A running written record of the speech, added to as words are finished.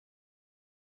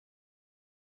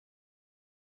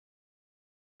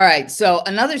All right. So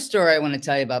another story I want to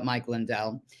tell you about Mike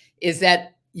Lindell is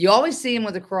that you always see him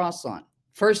with a cross on.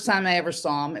 First time I ever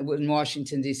saw him, it was in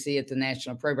Washington, D.C. at the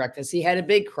National Prayer Breakfast. He had a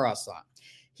big cross on.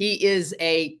 He is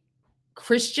a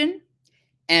Christian,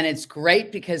 and it's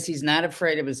great because he's not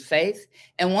afraid of his faith.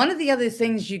 And one of the other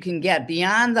things you can get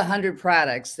beyond the 100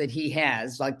 products that he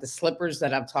has, like the slippers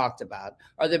that I've talked about,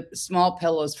 or the small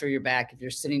pillows for your back if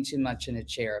you're sitting too much in a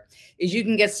chair, is you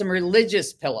can get some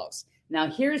religious pillows. Now,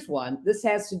 here's one. This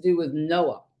has to do with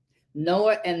Noah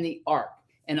and the ark.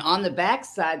 And on the back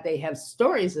side, they have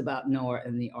stories about Noah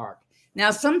and the ark. Now,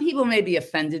 some people may be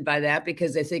offended by that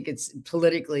because they think it's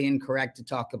politically incorrect to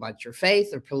talk about your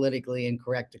faith or politically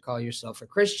incorrect to call yourself a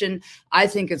Christian. I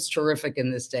think it's terrific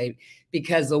in this day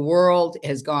because the world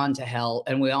has gone to hell,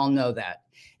 and we all know that.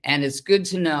 And it's good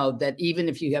to know that even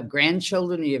if you have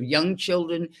grandchildren, you have young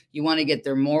children, you want to get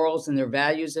their morals and their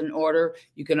values in order,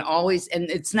 you can always, and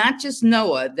it's not just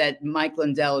Noah that Mike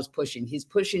Lindell is pushing. He's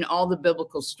pushing all the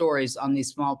biblical stories on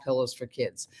these small pillows for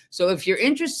kids. So if you're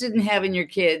interested in having your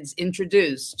kids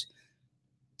introduced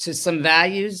to some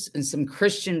values and some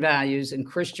Christian values and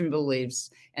Christian beliefs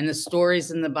and the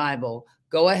stories in the Bible,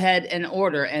 go ahead and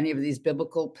order any of these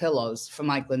biblical pillows from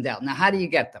Mike Lindell. Now, how do you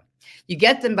get them? You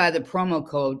get them by the promo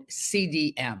code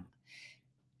CDM.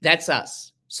 That's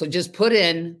us. So just put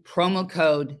in promo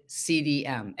code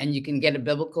CDM and you can get a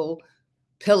biblical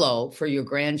pillow for your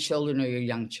grandchildren or your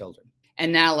young children.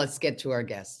 And now let's get to our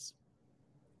guests.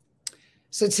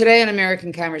 So today on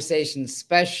American Conversations,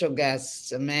 special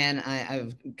guest, a man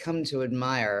I've come to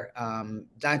admire,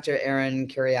 Dr. Aaron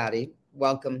Kheriaty.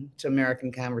 Welcome to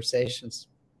American Conversations.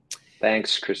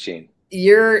 Thanks, Christine.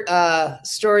 Your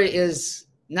story is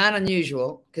not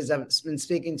unusual because I've been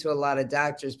speaking to a lot of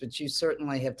doctors, but you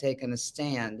certainly have taken a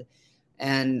stand.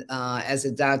 And as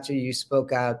a doctor, you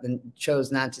spoke out and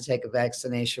chose not to take a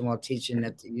vaccination while teaching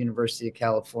at the University of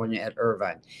California at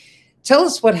Irvine. Tell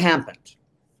us what happened.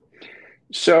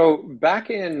 So back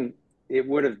in, it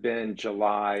would have been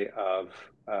July of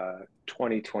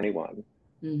 2021,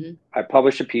 I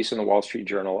published a piece in the Wall Street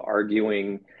Journal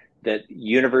arguing that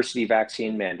university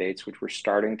vaccine mandates, which were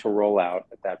starting to roll out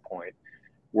at that point,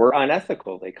 were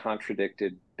unethical. They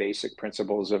contradicted basic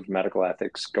principles of medical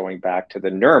ethics going back to the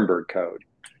Nuremberg Code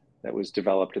that was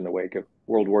developed in the wake of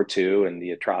World War II and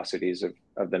the atrocities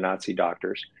of the Nazi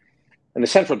doctors. And the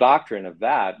central doctrine of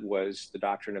that was the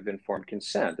doctrine of informed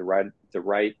consent, the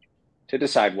right to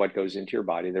decide what goes into your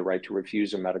body, the right to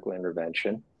refuse a medical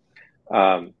intervention.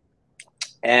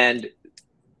 And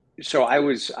so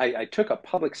I took a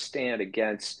public stand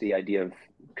against the idea of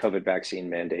COVID vaccine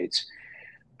mandates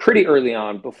pretty early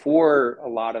on, before a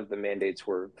lot of the mandates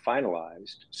were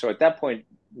finalized. So at that point,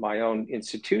 my own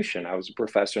institution, I was a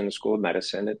professor in the School of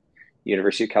Medicine at the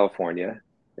University of California,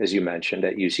 as you mentioned,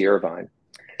 at UC Irvine.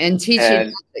 And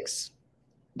teaching ethics.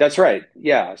 That's right.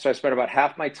 Yeah. So I spent about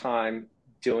half my time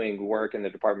doing work in the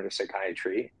Department of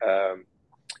Psychiatry,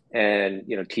 and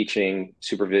teaching,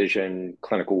 supervision,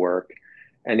 clinical work.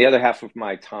 And the other half of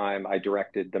my time, I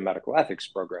directed the medical ethics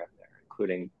program there,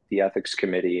 including the ethics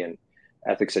committee and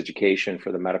ethics education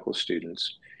for the medical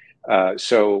students.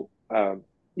 So I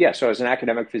was an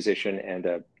academic physician and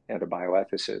a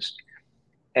bioethicist.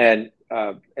 And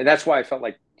that's why I felt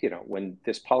like, when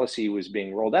this policy was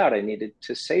being rolled out, I needed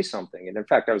to say something. And in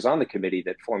fact, I was on the committee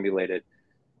that formulated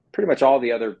pretty much all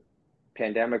the other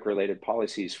pandemic-related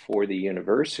policies for the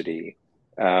university.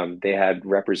 They had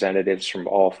representatives from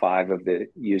all 5 of the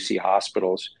UC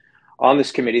hospitals on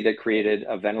this committee that created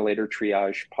a ventilator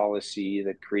triage policy,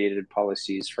 that created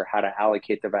policies for how to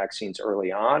allocate the vaccines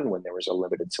early on when there was a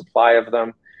limited supply of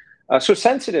them. So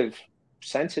sensitive,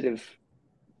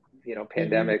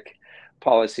 pandemic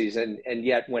policies. And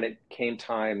yet when it came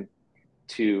time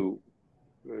to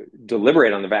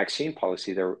deliberate on the vaccine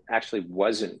policy, there actually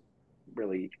wasn't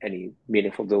really any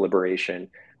meaningful deliberation.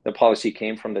 The policy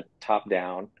came from the top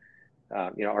down.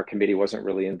 Our committee wasn't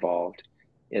really involved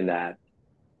in that.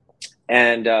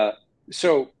 And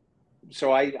so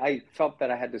I felt that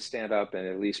I had to stand up and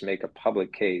at least make a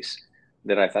public case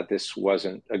that I thought this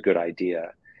wasn't a good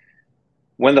idea.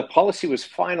 When the policy was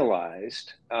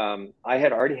finalized, I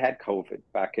had already had COVID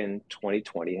back in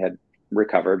 2020, had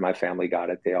recovered. My family got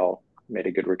it. They all made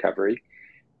a good recovery.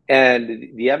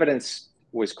 And the evidence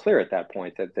was clear at that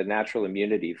point that the natural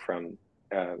immunity from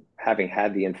having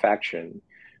had the infection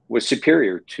was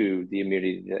superior to the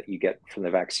immunity that you get from the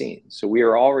vaccine. So we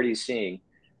are already seeing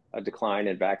a decline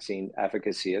in vaccine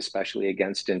efficacy, especially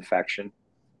against infection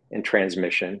and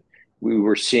transmission. We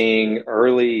were seeing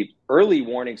early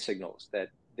warning signals that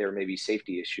there may be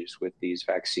safety issues with these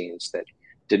vaccines that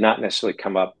did not necessarily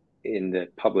come up in the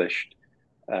published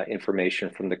information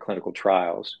from the clinical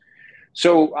trials.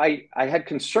 So I had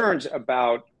concerns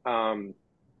about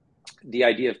the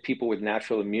idea of people with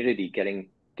natural immunity getting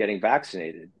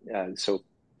vaccinated. So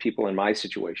people in my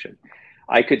situation,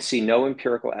 I could see no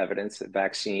empirical evidence that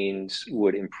vaccines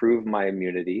would improve my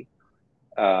immunity.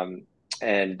 And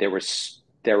there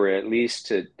were at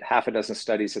least half a dozen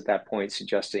studies at that point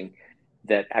suggesting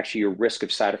that actually your risk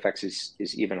of side effects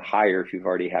is even higher if you've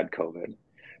already had COVID.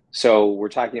 So we're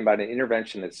talking about an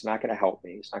intervention that's not going to help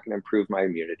me. It's not going to improve my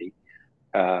immunity.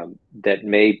 That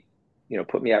may,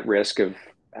 put me at risk of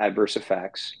adverse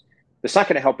effects. It's not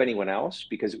going to help anyone else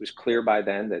because it was clear by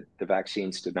then that the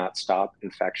vaccines did not stop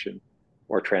infection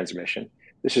or transmission.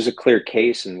 This is a clear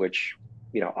case in which,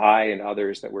 I and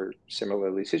others that were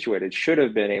similarly situated should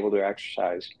have been able to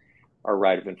exercise our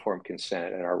right of informed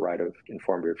consent and our right of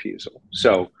informed refusal.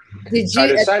 So did I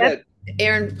you, decided,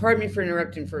 Aaron, pardon me for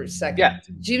interrupting for a second. Yeah.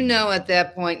 Did you know at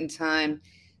that point in time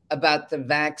about the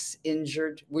vax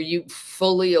injured? Were you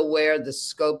fully aware of the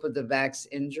scope of the vax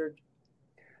injured?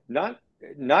 Not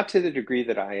to the degree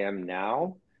that I am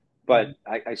now, but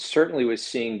I certainly was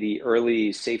seeing the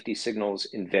early safety signals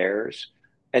in VAERS,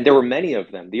 and there were many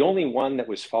of them. The only one that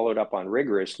was followed up on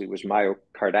rigorously was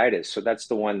myocarditis. So that's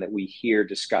the one that we hear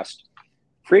discussed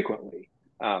frequently,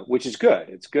 which is good.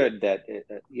 It's good that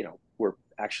we're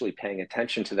actually paying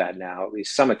attention to that now, at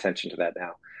least some attention to that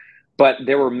now. But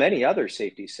there were many other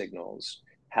safety signals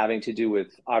having to do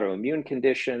with autoimmune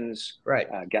conditions, right,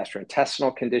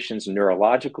 gastrointestinal conditions,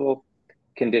 neurological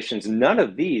conditions. None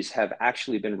of these have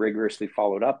actually been rigorously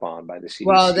followed up on by the CDC.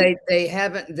 Well, they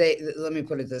haven't. Let me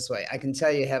put it this way. I can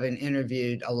tell you, having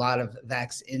interviewed a lot of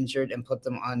vax injured and put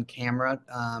them on camera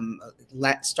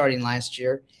starting last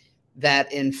year,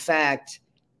 that in fact,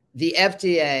 the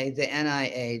FDA, the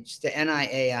NIH, the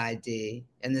NIAID,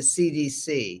 and the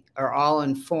CDC are all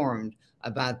informed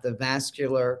about the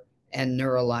vascular and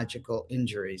neurological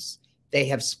injuries. They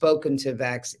have spoken to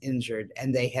vax injured,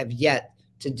 and they have yet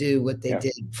to do what they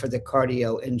did for the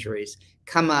cardio injuries,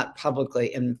 come out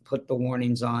publicly and put the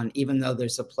warnings on, even though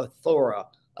there's a plethora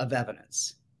of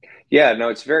evidence. Yeah, no,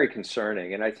 it's very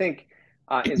concerning. And I think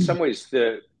in some ways,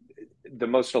 the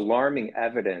most alarming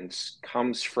evidence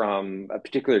comes from a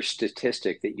particular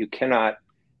statistic that you cannot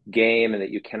game and that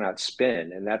you cannot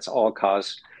spin, and that's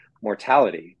all-cause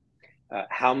mortality.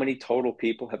 How many total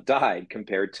people have died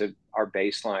compared to our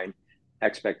baseline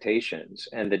expectations?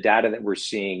 And the data that we're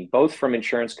seeing, both from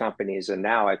insurance companies, and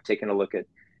now I've taken a look at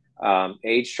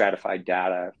age stratified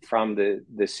data from the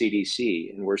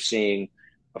CDC, and we're seeing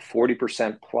a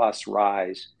 40% plus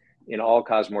rise in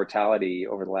all-cause mortality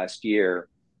over the last year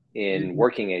in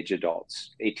working age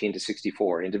adults, 18 to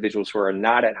 64, individuals who are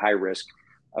not at high risk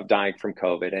of dying from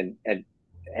COVID, and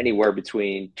anywhere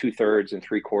between 2/3 and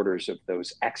 3/4 of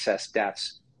those excess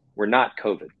deaths were not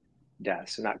COVID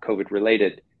deaths, not COVID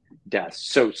related deaths.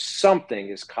 So something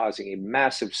is causing a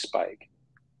massive spike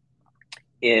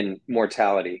in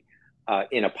mortality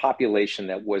in a population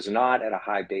that was not at a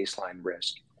high baseline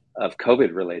risk of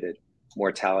COVID related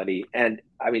mortality. And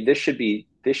I mean, this should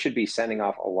be sending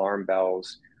off alarm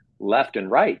bells left and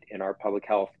right in our public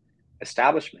health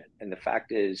establishment. And the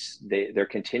fact is they're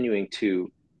continuing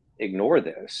to ignore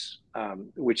this,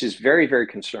 which is very, very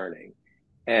concerning.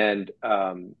 And,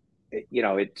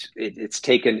 it's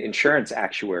taken insurance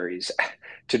actuaries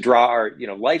to draw our,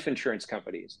 life insurance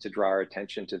companies to draw our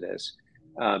attention to this,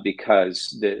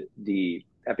 because the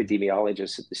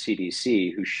epidemiologists at the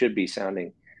CDC, who should be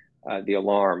sounding the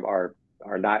alarm, are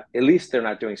not, at least they're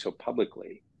not doing so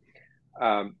publicly.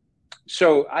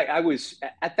 So I was,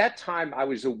 at that time, I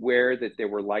was aware that there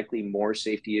were likely more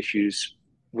safety issues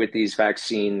with these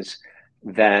vaccines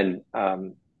than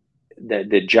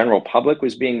the general public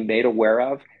was being made aware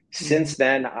of. Since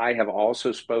then, I have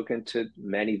also spoken to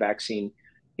many vaccine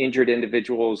injured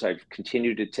individuals. I've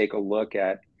continued to take a look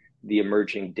at the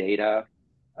emerging data,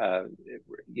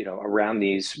 around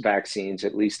these vaccines,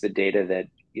 at least the data that,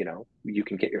 you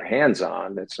can get your hands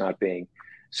on that's not being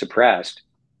suppressed.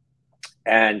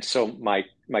 And so my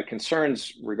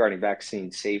concerns regarding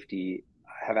vaccine safety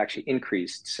have actually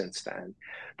increased since then.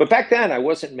 But back then, I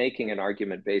wasn't making an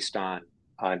argument based on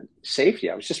safety.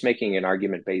 I was just making an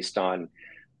argument based on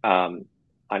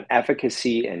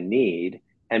efficacy and need,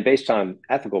 and based on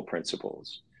ethical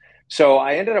principles. So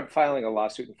I ended up filing a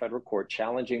lawsuit in federal court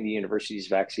challenging the university's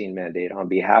vaccine mandate on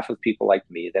behalf of people like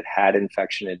me that had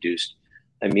infection-induced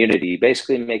immunity,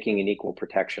 basically making an equal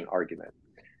protection argument.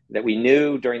 That we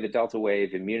knew during the Delta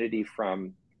wave, immunity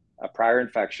from a prior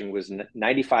infection was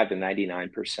 95 to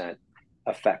 99%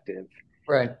 effective.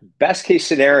 Right. Best case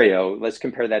scenario, let's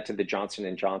compare that to the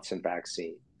Johnson & Johnson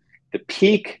vaccine. The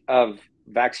peak of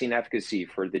vaccine efficacy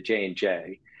for the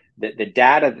J&J, the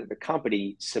data that the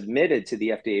company submitted to the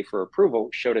FDA for approval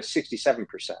showed a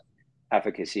 67%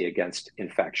 efficacy against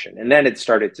infection. And then it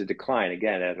started to decline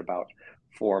again at about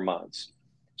 4 months.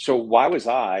 So why was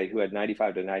I, who had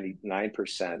 95 to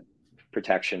 99%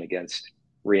 protection against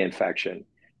reinfection,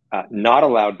 not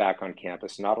allowed back on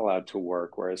campus, not allowed to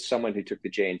work, whereas someone who took the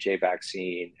J&J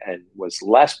vaccine and was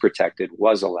less protected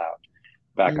was allowed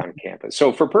back on campus?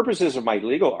 So for purposes of my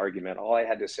legal argument, all I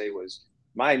had to say was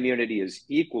my immunity is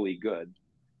equally good,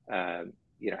 as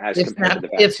compared to the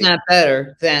vaccine. If not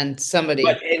better than somebody.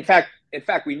 But in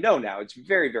fact, we know now it's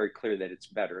very, very clear that it's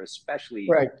better, especially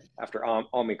after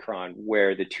Omicron,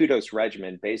 where the 2-dose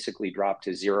regimen basically dropped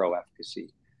to 0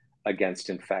 efficacy against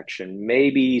infection,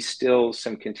 maybe still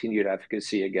some continued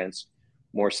efficacy against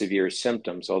more severe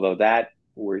symptoms, although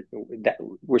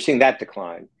we're seeing that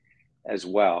decline as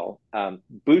well.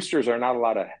 Boosters are not a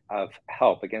lot of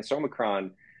help. Against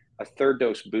Omicron, a 3rd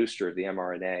dose booster of the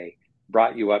mRNA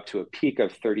brought you up to a peak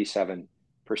of 37%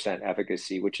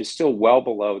 efficacy, which is still well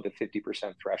below the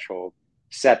 50% threshold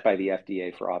set by the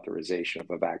FDA for authorization of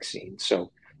a vaccine.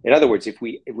 So in other words, if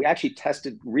we actually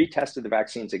retested the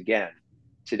vaccines again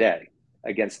today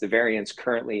against the variants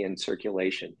currently in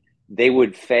circulation, they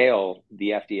would fail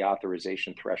the FDA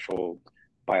authorization threshold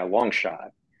by a long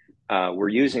shot. We're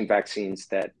using vaccines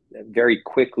that very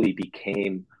quickly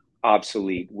became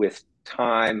obsolete with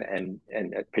time, and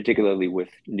particularly with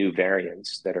new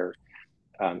variants that are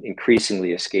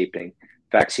increasingly escaping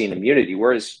vaccine immunity.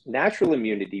 Whereas natural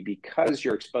immunity, because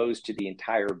you're exposed to the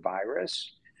entire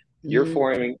virus, you're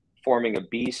forming a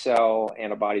B cell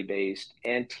antibody-based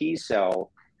and T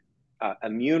cell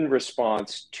immune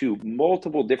response to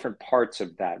multiple different parts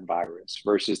of that virus,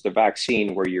 versus the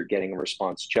vaccine where you're getting a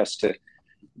response just to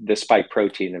the spike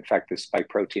protein, in fact, the spike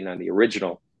protein on the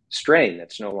original strain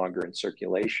that's no longer in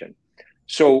circulation.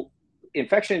 So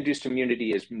infection-induced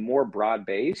immunity is more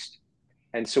broad-based,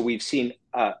 and so we've seen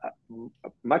a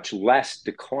much less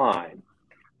decline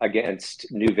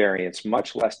against new variants,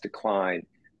 much less decline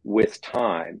with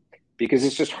time, because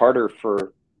it's just harder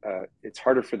for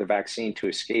the vaccine to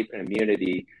escape an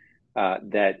immunity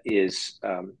that is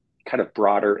kind of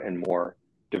broader and more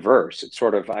diverse. It's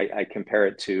sort of, I compare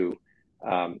it to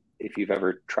if you've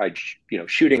ever tried,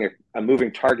 shooting a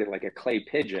moving target like a clay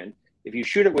pigeon. If you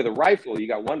shoot it with a rifle, you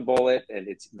got one bullet and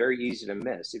it's very easy to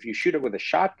miss. If you shoot it with a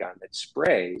shotgun that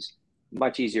sprays,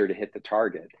 much easier to hit the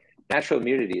target. Natural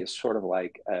immunity is sort of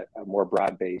like a more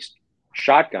broad-based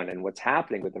shotgun. And what's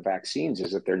happening with the vaccines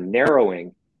is that they're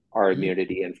narrowing our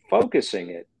immunity and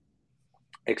focusing it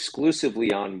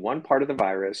exclusively on one part of the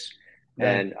virus,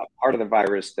 and a part of the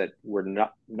virus that we're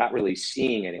not really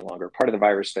seeing any longer, part of the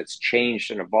virus that's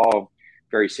changed and evolved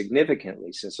very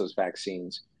significantly since those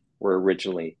vaccines were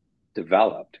originally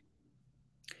developed.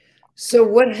 So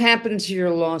what happened to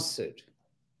your lawsuit?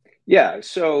 Yeah,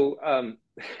 so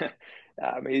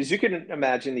as you can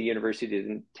imagine, the university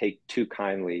didn't take too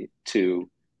kindly to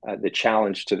the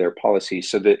challenge to their policy.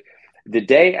 So the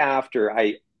day after,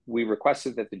 we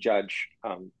requested that the judge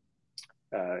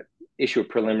issue a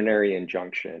preliminary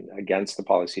injunction against the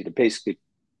policy to basically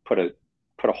put a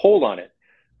hold on it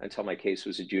until my case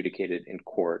was adjudicated in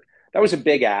court. That was a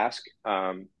big ask.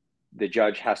 The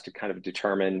judge has to kind of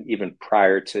determine, even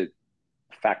prior to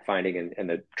fact finding and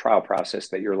the trial process,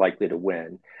 that you're likely to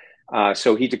win.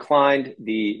 So he declined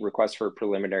the request for a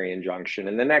preliminary injunction.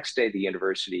 And the next day, the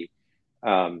university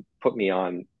put me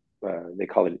on, they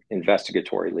call it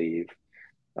investigatory leave.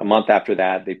 A month after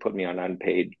that, they put me on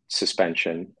unpaid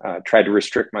suspension, tried to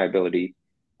restrict my ability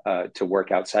to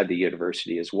work outside the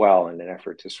university as well, in an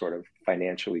effort to sort of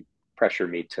financially pressure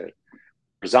me to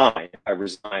resign. I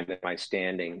resigned that my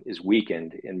standing is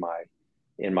weakened in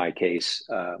my case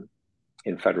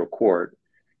in federal court.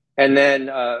 And then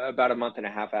about a month and a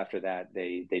half after that,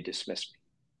 they dismissed me.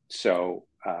 So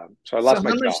I lost my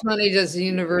job. How much money does the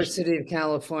University of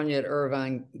California at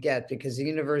Irvine get? Because the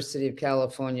University of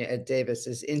California at Davis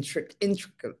is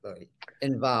intricately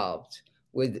involved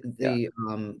with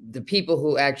the people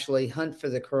who actually hunt for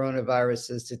the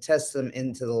coronaviruses, to test them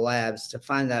into the labs, to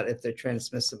find out if they're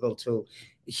transmissible to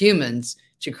humans,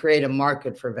 to create a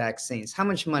market for vaccines. How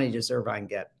much money does Irvine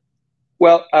get?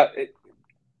 Well,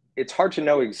 it's hard to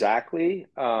know exactly.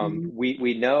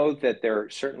 We know that there are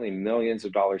certainly millions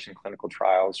of dollars in clinical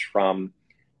trials from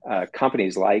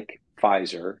companies like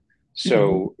Pfizer.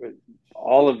 So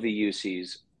all of the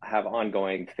UCs have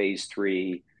ongoing phase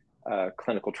 3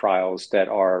 clinical trials that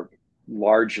are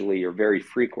largely or very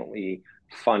frequently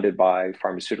funded by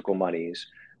pharmaceutical monies,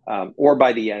 or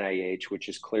by the NIH, which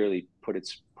has clearly put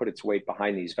its weight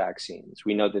behind these vaccines.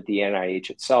 We know that the NIH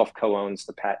itself co-owns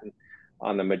the patent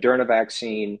On the Moderna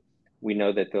vaccine, we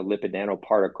know that the lipid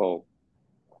nanoparticle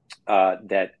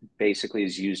that basically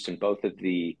is used in both of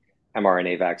the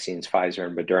mRNA vaccines, Pfizer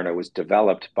and Moderna, was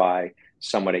developed by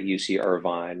someone at UC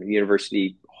Irvine. The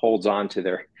university holds on to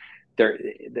their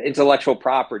the intellectual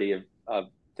property of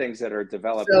things that are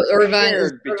developed. So is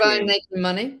Irvine making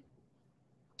money?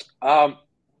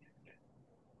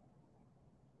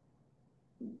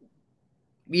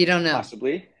 You don't know.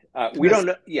 Possibly. We don't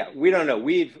know. Yeah, we don't know.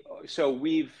 We've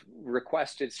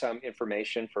requested some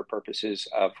information for purposes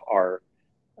of our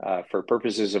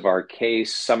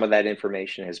case. Some of that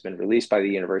information has been released by the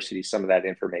university. Some of that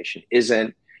information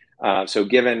isn't. So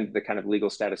given the kind of legal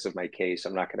status of my case,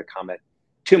 I'm not going to comment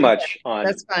too much on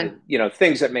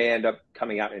things that may end up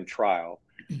coming out in trial.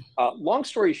 Long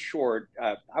story short,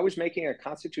 I was making a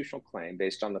constitutional claim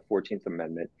based on the 14th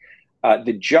Amendment.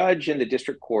 The judge in the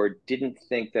district court didn't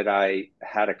think that I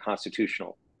had a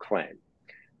constitutional claim.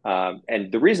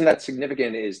 And the reason that's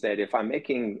significant is that if I'm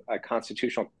making a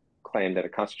constitutional claim that a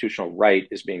constitutional right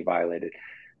is being violated,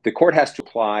 the court has to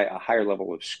apply a higher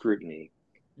level of scrutiny,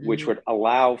 which would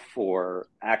allow for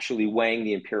actually weighing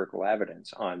the empirical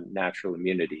evidence on natural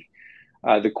immunity.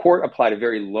 The court applied a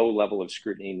very low level of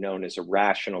scrutiny known as a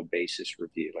rational basis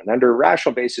review. And under a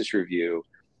rational basis review,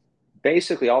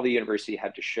 basically all the university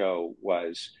had to show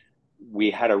was we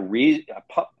had a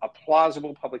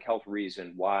plausible public health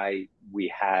reason why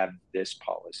we have this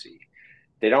policy.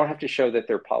 They don't have to show that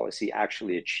their policy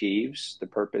actually achieves the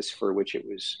purpose for which it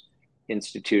was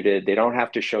instituted. They don't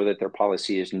have to show that their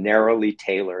policy is narrowly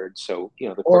tailored. So,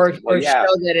 the court show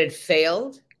that it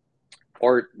failed.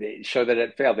 Or they show that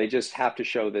it failed. They just have to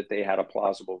show that they had a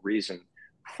plausible reason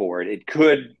for it. It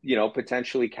could,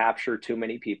 potentially capture too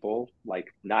many people,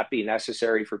 like not be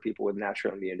necessary for people with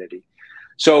natural immunity.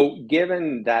 So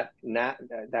given that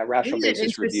rational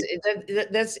basis review,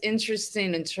 that's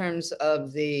interesting in terms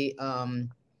of the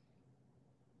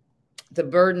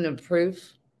burden of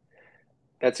proof.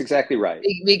 That's exactly right.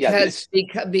 Because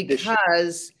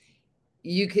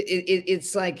you could,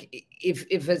 it's like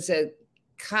if it's a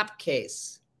cop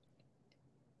case,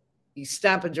 you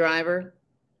stop a driver,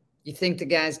 you think the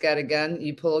guy's got a gun,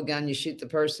 you pull a gun, you shoot the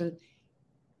person.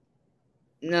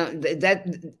 No,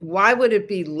 why would it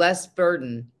be less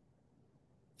burden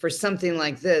for something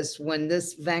like this when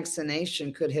this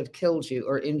vaccination could have killed you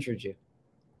or injured you?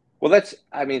 Well,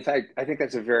 I think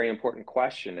that's a very important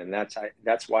question. And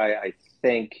that's why I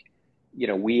think,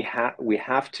 we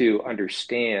have to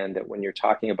understand that when you're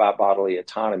talking about bodily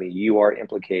autonomy, you are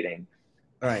implicating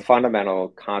fundamental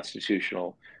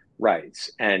constitutional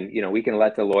rights. And, we can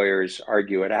let the lawyers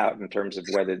argue it out in terms of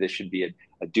whether this should be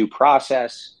a due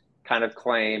process kind of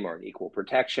claim or an equal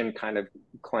protection kind of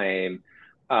claim.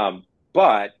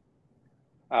 But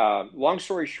long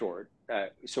story short,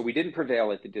 so we didn't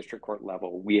prevail at the district court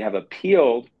level. We have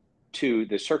appealed to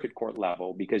the circuit court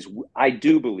level because I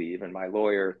do believe, and my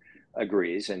lawyer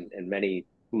agrees, and many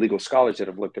legal scholars that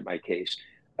have looked at my case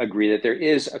agree that there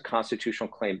is a constitutional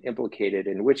claim implicated,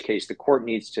 in which case the court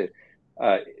needs to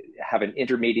have an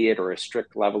intermediate or a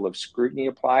strict level of scrutiny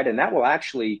applied. And that will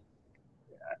actually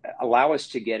allow us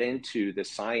to get into the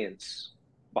science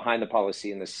behind the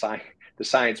policy and the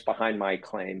science behind my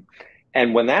claim.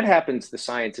 And when that happens, the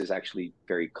science is actually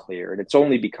very clear. And it's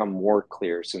only become more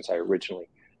clear since I originally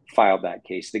filed that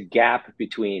case. The gap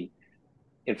between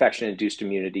infection-induced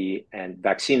immunity and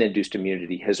vaccine-induced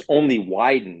immunity has only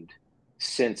widened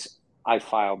since I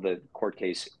filed the court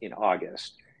case in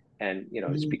August. And,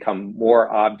 it's become more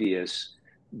obvious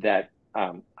that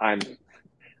I'm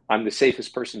the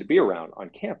safest person to be around on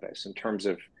campus in terms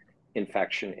of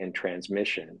infection and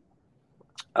transmission.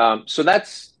 So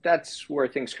that's where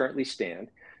things currently stand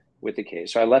with the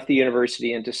case. So I left the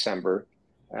university in December,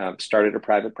 started a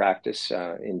private practice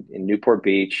in Newport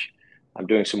Beach. I'm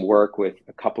doing some work with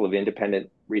a couple of independent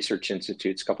research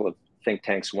institutes, a couple of think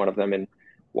tanks, one of them in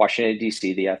Washington,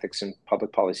 D.C., the Ethics and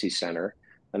Public Policy Center,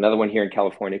 another one here in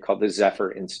California called the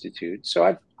Zephyr Institute. So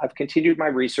I've continued my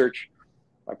research,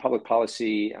 my public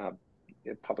policy,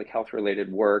 public health related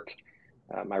work,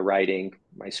 my writing,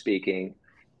 my speaking,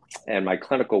 and my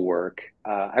clinical work.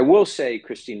 I will say,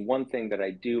 Christine, one thing that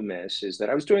I do miss is that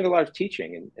I was doing a lot of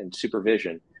teaching and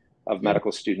supervision of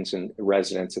medical students and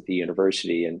residents at the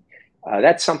university. And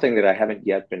that's something that I haven't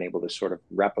yet been able to sort of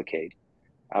replicate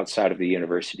outside of the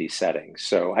university setting.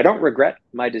 So I don't regret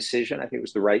my decision. I think it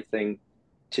was the right thing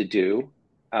to do.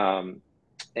 And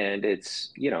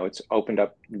it's opened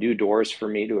up new doors for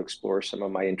me to explore some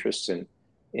of my interests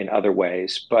in other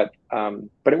ways. But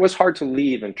it was hard to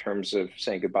leave in terms of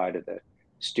saying goodbye to the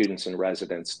students and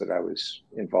residents that I was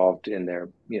involved in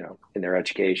their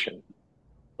education.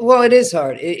 Well, it is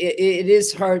hard. It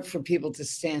is hard for people to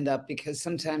stand up because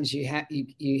sometimes you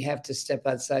have to step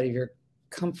outside of your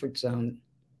comfort zone.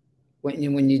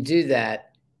 When you do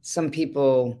that, some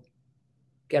people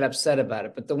get upset about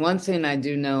it. But the one thing I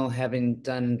do know, having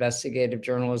done investigative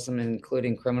journalism,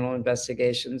 including criminal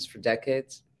investigations for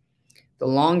decades, the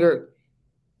longer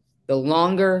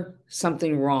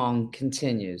something wrong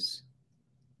continues,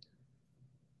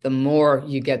 the more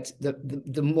you get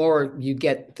the more you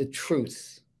get the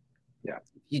truth. Yeah.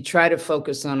 You try to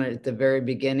focus on it at the very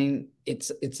beginning. It's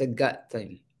a gut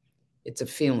thing. It's a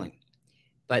feeling.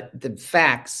 But the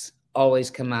facts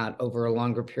always come out over a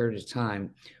longer period of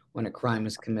time when a crime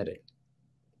is committed.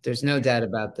 There's no doubt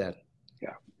about that.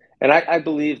 Yeah. And I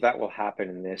believe that will happen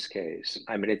in this case.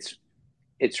 I mean,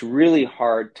 it's really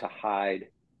hard to hide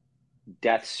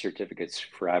death certificates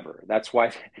forever. That's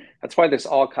why this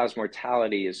all-cause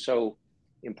mortality is so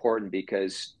important,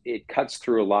 because it cuts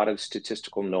through a lot of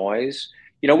statistical noise.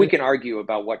 You know, we can argue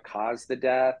about what caused the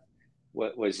death.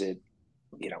 What was it?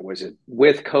 You know, was it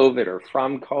with COVID or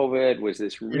from COVID? Was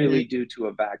this really due to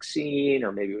a vaccine,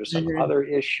 or maybe it was some other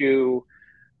issue?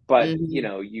 But you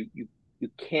know, you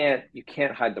can't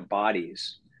hide the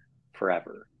bodies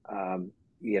forever.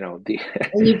 You know,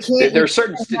 there are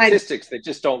certain statistics that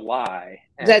just don't lie.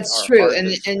 And that's true,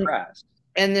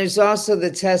 and there's also the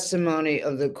testimony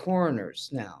of the coroners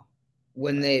now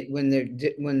when they're in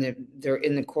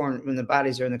the coroner, when the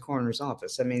bodies are in the coroner's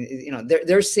office. I mean, you know,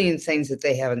 they're seeing things that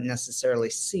they haven't necessarily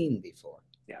seen before.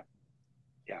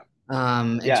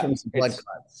 In terms of blood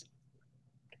clots.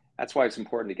 That's why it's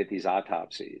important to get these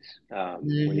autopsies.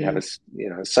 When you have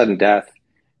a sudden death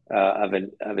of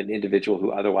an individual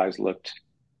who otherwise looked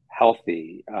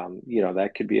healthy, you know,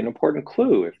 that could be an important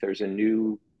clue if there's a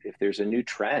new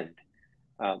trend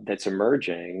that's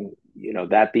emerging. You know,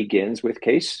 that begins with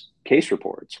case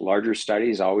reports. Larger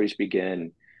studies always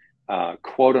begin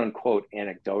quote unquote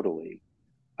anecdotally.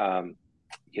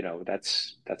 You know,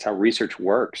 that's how research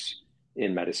works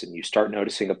in medicine. You start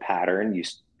noticing a pattern.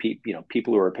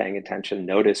 People who are paying attention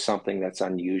notice something that's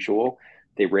unusual.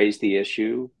 They raise the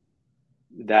issue.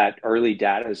 That early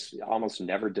data is almost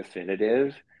never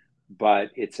definitive, but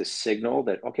it's a signal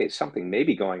that, okay, something may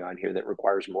be going on here that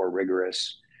requires more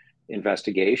rigorous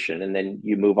investigation. And then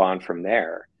you move on from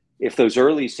there. If those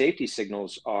early safety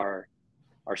signals are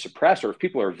suppressed, or if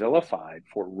people are vilified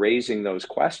for raising those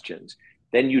questions,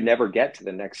 then you never get to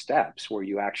the next steps where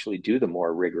you actually do the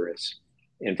more rigorous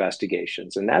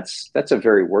investigations. And that's a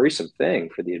very worrisome thing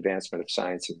for the advancement of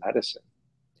science and medicine.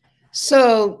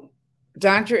 So,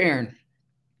 Dr. Aaron,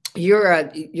 you're a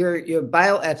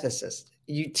bioethicist.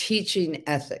 You teaching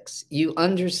ethics. You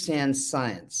understand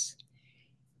science.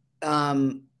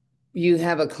 You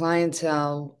have a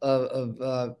clientele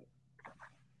of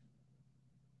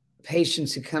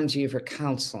patients who come to you for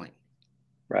counseling.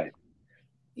 Right.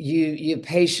 You have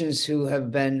patients who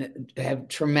have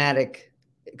traumatic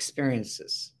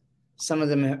experiences. Some of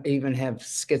them even have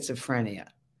schizophrenia.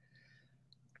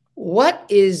 What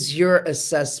is your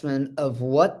assessment of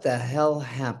what the hell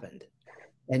happened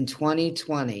in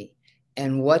 2020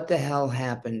 and what the hell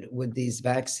happened with these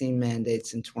vaccine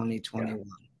mandates in 2021? Yeah.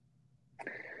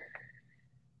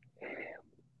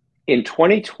 In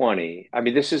 2020, I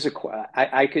mean, this is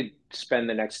I could spend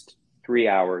the next 3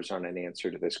 hours on an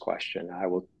answer to this question. I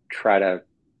will try to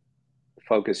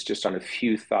focus just on a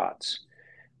few thoughts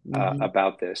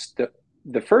about this.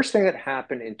 The first thing that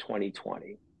happened in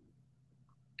 2020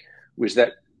 was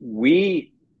that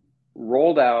we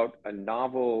rolled out a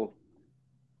novel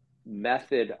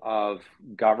method of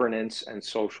governance and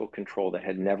social control that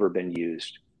had never been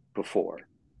used before.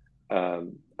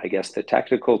 I guess the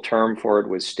technical term for it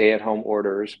was stay-at-home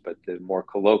orders, but the more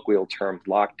colloquial term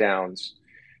lockdowns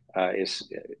is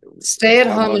stay at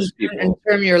home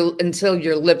until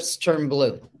your lips turn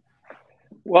blue.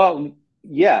 Well,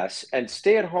 yes, and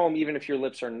stay at home even if your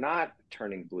lips are not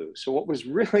turning blue. So what was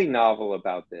really novel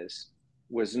about this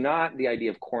was not the idea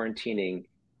of quarantining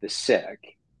the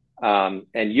sick. And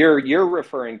you're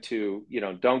referring to, you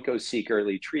know, don't go seek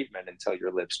early treatment until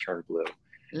your lips turn blue.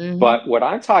 But what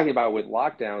I'm talking about with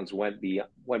lockdowns went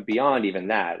beyond even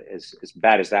that, as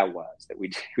bad as that was, that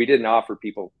we didn't offer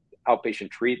people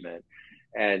outpatient treatment,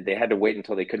 and they had to wait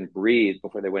until they couldn't breathe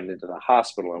before they went into the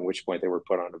hospital, at which point they were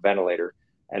put on a ventilator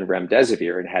and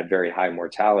remdesivir and had very high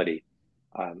mortality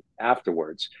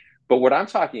afterwards. But what I'm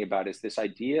talking about is this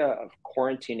idea of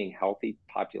quarantining healthy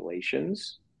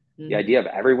populations, the idea of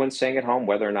everyone staying at home,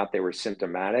 whether or not they were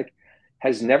symptomatic,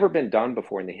 has never been done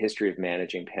before in the history of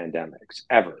managing pandemics,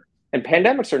 ever. And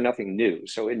pandemics are nothing new.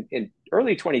 So in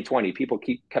early 2020, people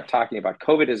kept talking about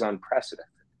COVID is unprecedented.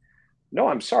 no,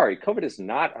 I'm sorry, COVID is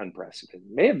not unprecedented.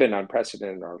 It may have been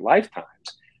unprecedented in our lifetimes,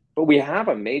 but we have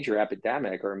a major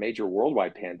epidemic or a major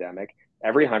worldwide pandemic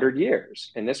every 100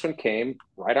 years. And this one came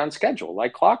right on schedule,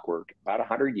 like clockwork, about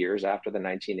 100 years after the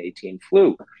 1918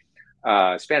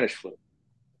 Spanish flu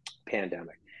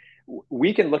pandemic.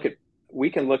 We can look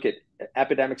at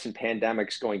epidemics and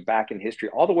pandemics going back in history,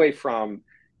 all the way from,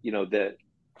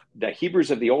 the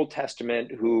Hebrews of the Old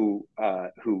Testament who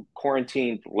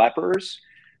quarantined lepers,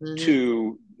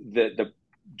 to the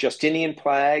Justinian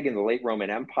plague in the late Roman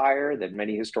Empire that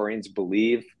many historians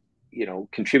believe,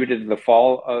 contributed to the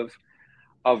fall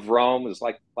of Rome. It was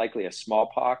likely a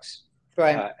smallpox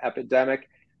epidemic.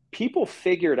 People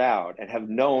figured out and have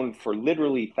known for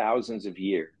literally thousands of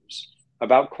years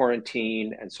about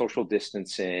quarantine and social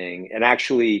distancing, and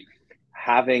actually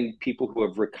having people who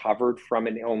have recovered from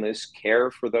an illness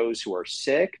care for those who are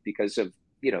sick because of,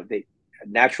 the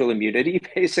natural immunity,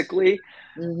 basically.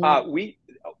 We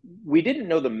didn't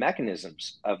know the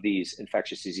mechanisms of these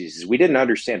infectious diseases. We didn't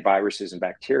understand viruses and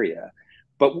bacteria,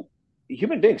 but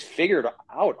human beings figured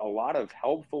out a lot of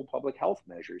helpful public health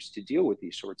measures to deal with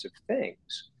these sorts of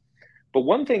things. But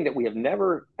one thing that we have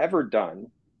never, ever done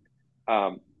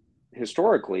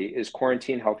historically is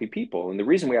quarantine healthy people. And the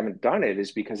reason we haven't done it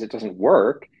is because it doesn't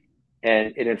work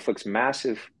and it inflicts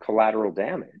massive collateral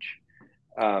damage.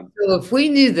 So if we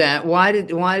knew that, why did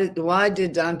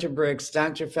Dr. Briggs,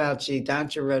 Dr. Fauci,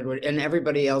 Dr. Redwood, and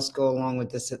everybody else go along with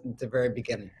this at the very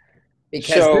beginning?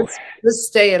 Because this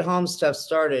stay-at-home stuff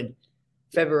started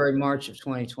February, March of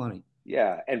 2020.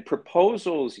 Yeah, and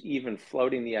proposals even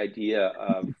floating the idea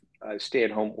of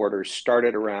stay-at-home orders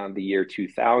started around the year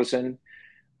 2000.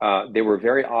 They were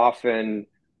very often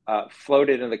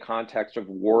floated in the context of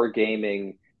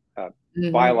wargaming,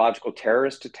 biological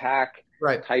terrorist attack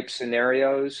type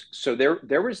scenarios. So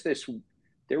there was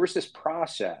this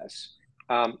process,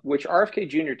 which RFK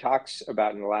Jr. talks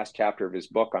about in the last chapter of his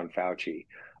book on Fauci,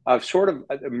 of sort of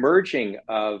merging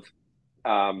of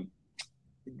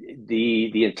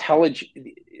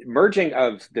merging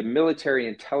of the military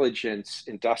intelligence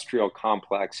industrial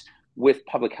complex with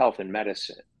public health and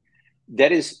medicine.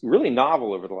 That is really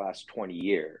novel over the last 20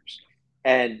 years.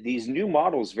 And these new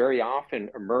models very often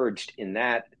emerged in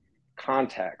that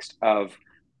context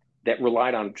that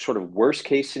relied on sort of worst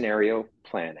case scenario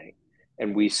planning.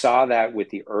 And we saw that with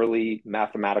the early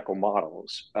mathematical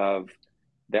models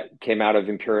that came out of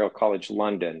Imperial College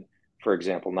London, for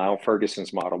example, Niall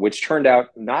Ferguson's model, which turned out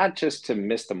not just to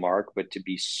miss the mark, but to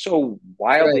be so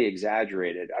wildly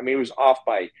exaggerated. I mean, it was off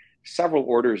by several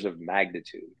orders of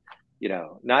magnitude.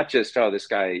 Not just, this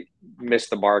guy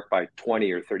missed the mark by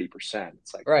 20 or 30%.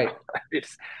 It's like,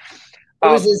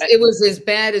 it was as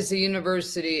bad as the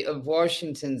University of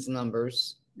Washington's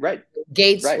numbers.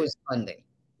 Gates was funding.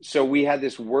 So we had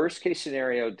this worst case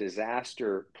scenario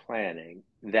disaster planning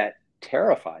that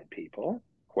terrified people,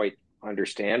 quite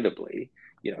understandably.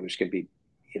 There's going to be,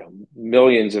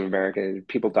 millions of American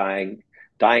people dying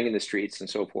in the streets and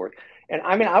so forth. And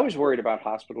I mean, I was worried about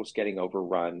hospitals getting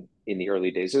overrun in the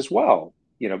early days as well,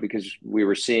 because we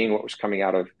were seeing what was coming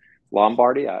out of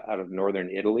Lombardy, out of northern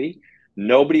Italy.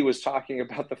 Nobody was talking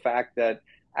about the fact that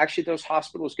actually those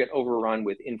hospitals get overrun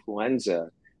with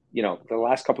influenza, the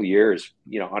last couple of years,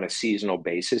 on a seasonal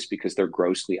basis because they're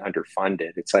grossly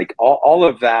underfunded. It's like all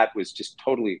of that was just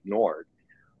totally ignored.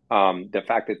 The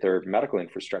fact that their medical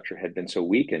infrastructure had been so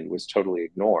weakened was totally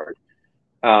ignored.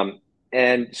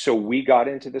 And so we got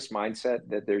into this mindset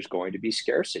that there's going to be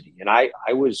scarcity. And I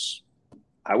was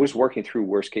working through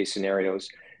worst case scenarios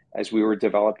as we were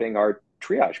developing our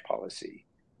triage policy.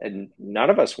 And none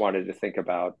of us wanted to think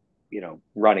about,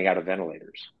 running out of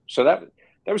ventilators. So that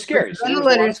was scary.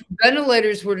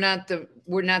 Ventilators were not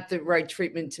the right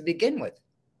treatment to begin with.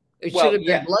 It should have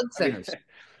been blood centers.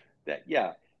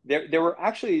 There were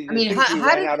actually,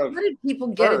 how did people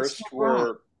get it so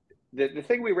wrong? The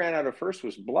thing we ran out of first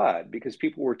was blood, because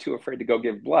people were too afraid to go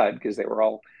give blood because they were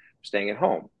all staying at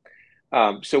home.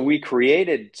 So we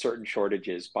created certain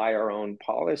shortages by our own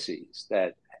policies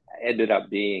that ended up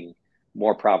being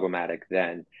more problematic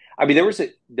than. I mean, there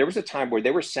was a time where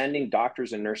they were sending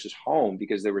doctors and nurses home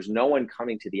because there was no one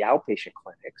coming to the outpatient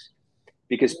clinics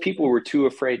because people were too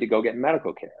afraid to go get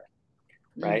medical care,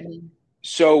 right?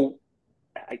 So,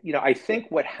 I think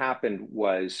what happened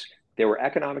was there were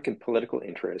economic and political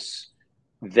interests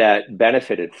that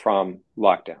benefited from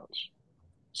lockdowns.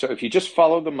 So if you just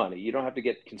follow the money, you don't have to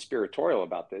get conspiratorial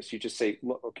about this. You just say,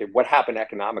 look, okay, what happened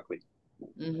economically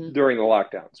during the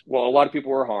lockdowns? Well, a lot of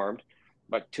people were harmed.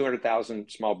 About 200,000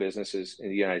 small businesses in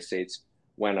the United States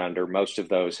went under. Most of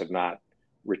those have not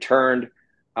returned.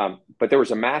 But there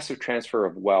was a massive transfer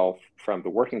of wealth from the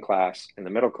working class and the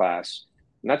middle class,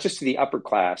 not just to the upper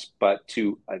class, but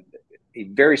to a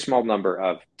very small number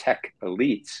of tech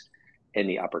elites in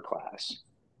the upper class.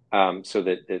 So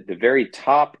that the very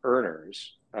top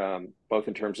earners, both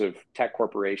in terms of tech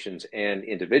corporations and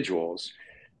individuals,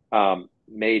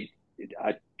 made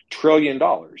 $1 trillion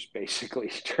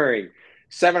basically during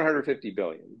 750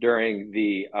 billion during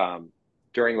the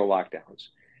lockdowns.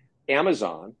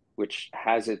 Amazon, which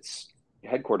has its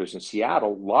headquarters in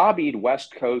Seattle, lobbied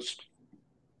West Coast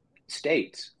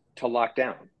states to lock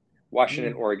down: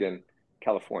 Washington, Oregon,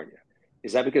 California.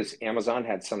 Is that because Amazon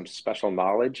had some special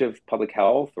knowledge of public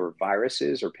health or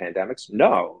viruses or pandemics?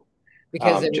 No.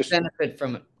 Because they would benefit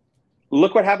from it.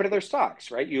 Look what happened to their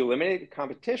stocks, right? You eliminated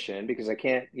competition because I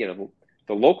can't,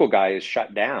 the local guy is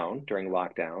shut down during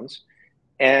lockdowns,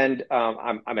 and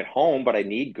I'm at home, but I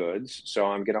need goods, so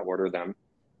I'm going to order them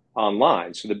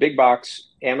online. So the big box,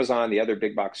 Amazon, the other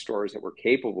big box stores that were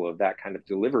capable of that kind of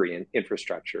delivery and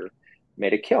infrastructure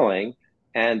made a killing,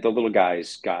 and the little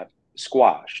guys got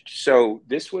squashed. So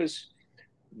this was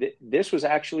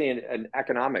actually an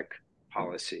economic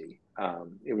policy.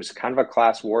 It was kind of a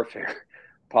class warfare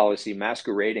policy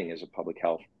masquerading as a public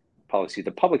health policy.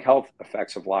 The public health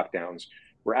effects of lockdowns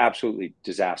were absolutely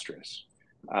disastrous.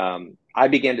 I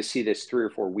began to see this 3 or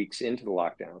 4 weeks into the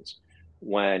lockdowns,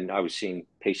 when I was seeing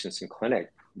patients in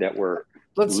clinic that were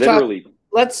literally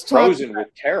frozen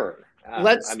with terror.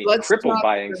 Crippled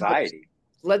by anxiety.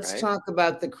 Let's talk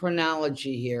about the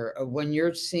chronology here of when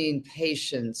you're seeing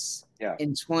patients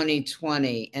in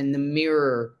 2020 and the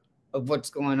mirror of what's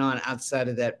going on outside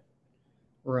of that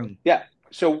room. Yeah.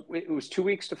 So it was 2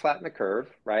 weeks to flatten the curve,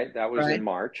 right? That was in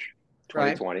March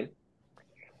 2020.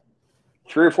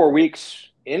 3 or 4 weeks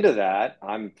into that,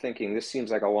 I'm thinking this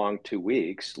seems like a long 2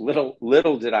 weeks.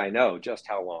 Little did I know just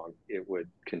how long it would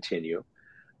continue.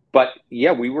 But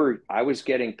yeah, I was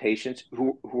getting patients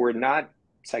who were not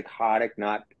psychotic,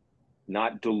 not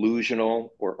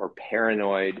delusional or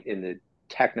paranoid in the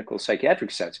technical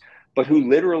psychiatric sense, but who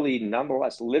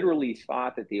nonetheless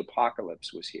thought that the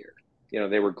apocalypse was here.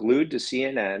 They were glued to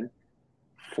CNN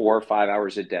 4 or 5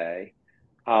 hours a day,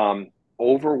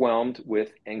 overwhelmed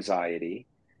with anxiety.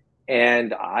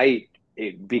 And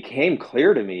it became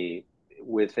clear to me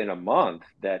within a month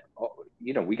that,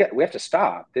 we have to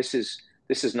stop. This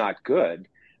is not good.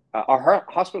 Our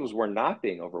hospitals were not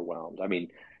being overwhelmed. I mean,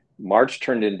 March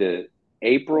turned into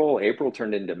April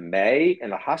turned into May,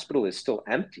 and the hospital is still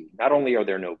empty. Not only are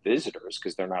there no visitors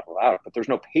because they're not allowed, but there's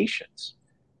no patients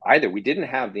either. We didn't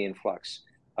have the influx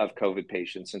of COVID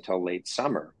patients until late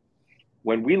summer.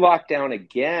 When we locked down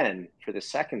again for the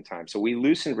second time, so we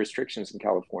loosened restrictions in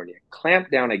California,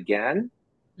 clamped down again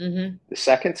the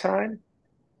second time,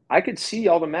 I could see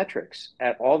all the metrics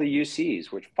at all the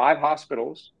UCs, which 5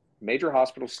 hospitals, major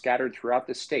hospitals scattered throughout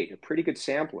the state, a pretty good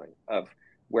sampling of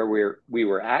where we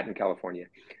were at in California.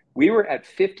 We were at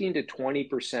 15 to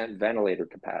 20% ventilator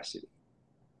capacity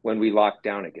when we locked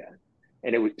down again.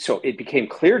 And so it became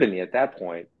clear to me at that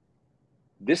point,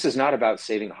 this is not about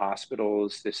saving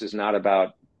hospitals. This is not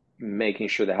about making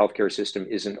sure the healthcare system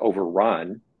isn't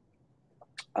overrun.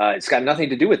 It's got nothing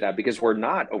to do with that, because we're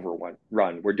not overrun.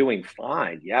 We're doing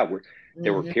fine. Yeah,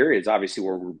 there were periods, obviously,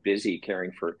 where we're busy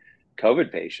caring for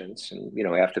COVID patients, and we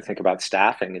have to think about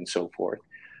staffing and so forth.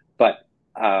 But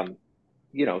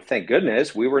thank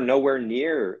goodness we were nowhere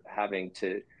near having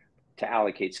to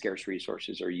allocate scarce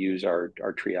resources or use our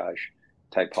triage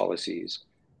type policies.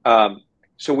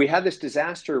 So we had this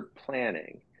disaster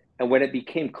planning. And when it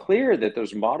became clear that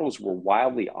those models were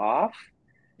wildly off,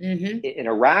 in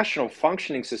a rational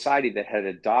functioning society that had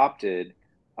adopted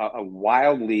a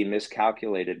wildly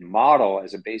miscalculated model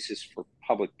as a basis for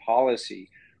public policy,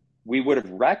 we would have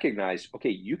recognized,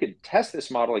 okay, you could test this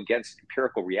model against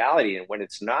empirical reality. And when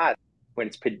it's not,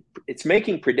 it's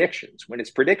making predictions. When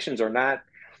its predictions are not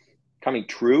coming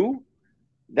true,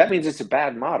 that means it's a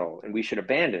bad model, and we should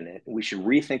abandon it. And we should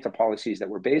rethink the policies that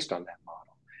were based on that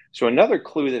model. So another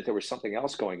clue that there was something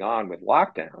else going on with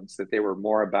lockdowns, that they were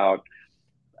more about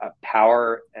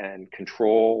power and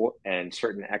control and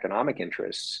certain economic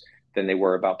interests than they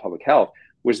were about public health,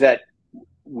 was that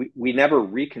we never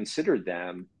reconsidered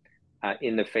them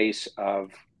in the face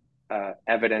of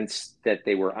evidence that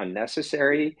they were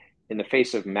unnecessary, in the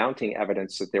face of mounting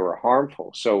evidence that they were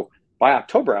harmful. So by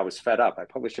October, I was fed up. I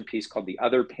published a piece called The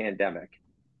Other Pandemic,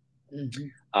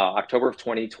 October of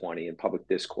 2020, in Public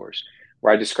Discourse,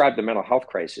 where I described the mental health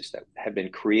crisis that had been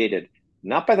created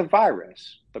not by the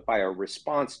virus, but by a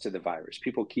response to the virus.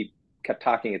 People kept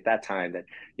talking at that time that,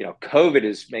 COVID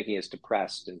is making us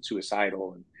depressed and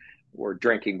suicidal and we're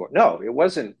drinking more. No, it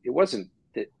wasn't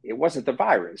it wasn't the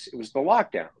virus, it was the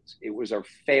lockdowns. It was our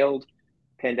failed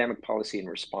pandemic policy in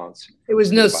response. There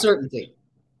was no certainty.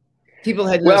 People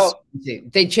had no certainty.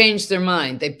 They changed their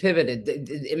mind. They pivoted.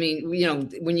 I mean, you know,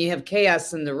 when you have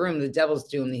chaos in the room, the devil's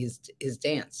doing his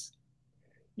dance.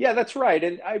 Yeah, that's right.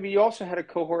 And I mean, you also had a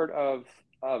cohort of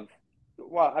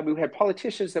well, I mean, we had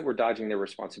politicians that were dodging their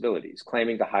responsibilities,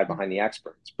 claiming to hide behind the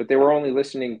experts, but they were only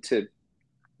listening to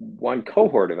one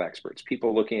cohort of experts,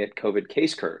 people looking at COVID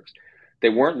case curves. They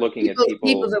weren't looking at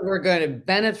people that were going to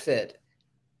benefit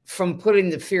from putting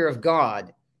the fear of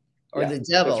God or the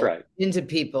devil into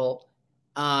people,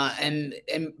 and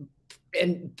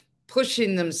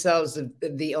pushing themselves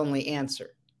the only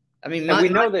answer. I mean, we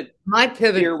know that my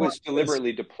pivot fear was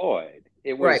deliberately deployed.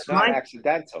 It was not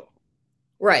accidental.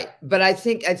 Right. But I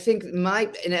think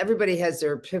and everybody has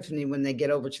their epiphany when they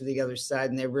get over to the other side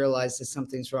and they realize that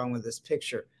something's wrong with this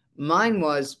picture. Mine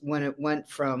was when it went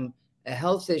from a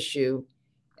health issue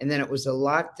and then it was a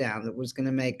lockdown that was going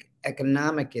to make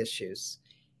economic issues.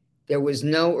 There was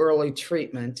no early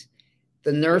treatment.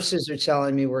 The nurses are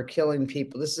telling me we're killing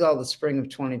people. This is all the spring of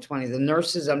 2020. The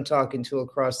nurses I'm talking to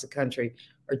across the country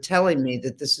are telling me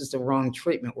that this is the wrong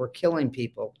treatment. We're killing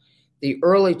people. The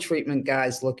early treatment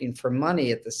guys looking for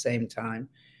money at the same time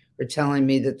are telling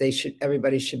me that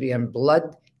everybody should be on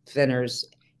blood thinners,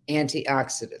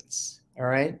 antioxidants. All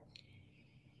right.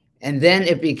 And then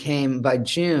it became, by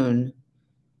June,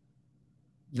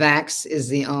 vax is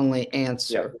the only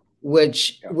answer,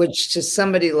 which to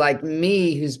somebody like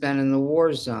me who's been in the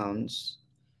war zones,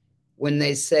 when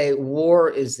they say war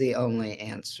is the only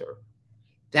answer,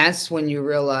 that's when you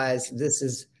realize this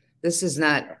is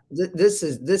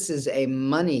a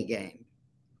money game.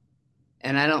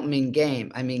 And I don't mean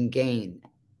game, I mean gain.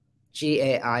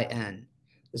 GAIN.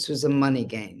 This was a money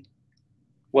game.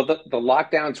 Well, the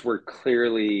lockdowns were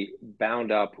clearly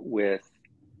bound up with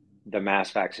the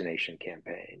mass vaccination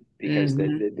campaign, because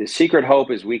the secret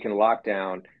hope is we can lock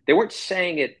down. They weren't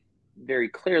saying it very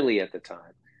clearly at the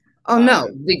time. Oh, no,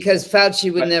 because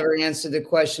Fauci would never answer the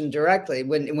question directly.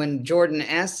 When Jordan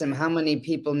asked him how many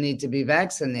people need to be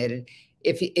vaccinated,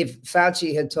 if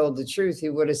Fauci had told the truth, he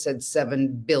would have said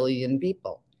 7 billion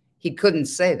people. He couldn't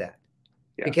say that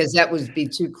because that would be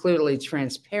too clearly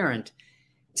transparent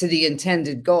to the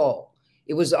intended goal.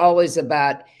 It was always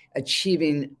about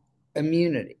achieving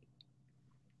immunity.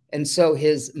 And so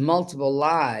his multiple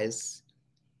lies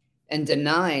and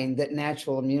denying that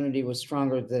natural immunity was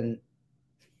stronger than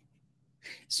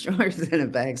a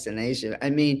vaccination. I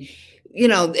mean, you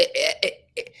know,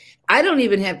 I don't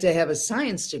even have to have a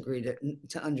science degree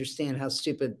to understand how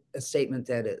stupid a statement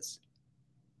that is.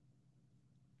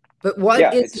 But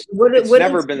it's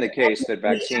never been the case that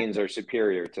vaccines are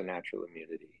superior to natural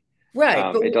immunity.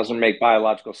 Right. It doesn't make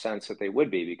biological sense that they would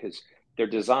be, because they're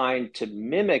designed to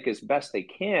mimic as best they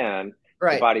can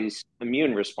the body's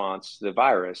immune response to the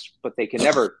virus, but they can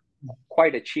never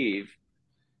quite achieve,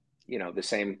 you know, the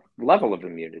same level of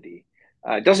immunity.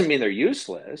 It doesn't mean they're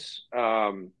useless.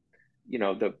 You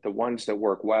know, the ones that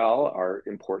work well are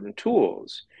important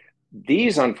tools.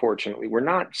 These, unfortunately, were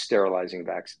not sterilizing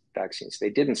vaccines. They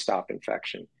didn't stop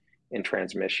infection and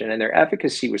transmission, and their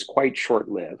efficacy was quite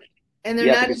short-lived. And the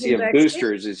efficacy of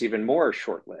boosters is even more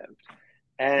short-lived.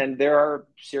 And there are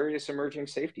serious emerging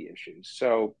safety issues.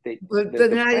 So they're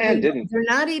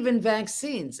not even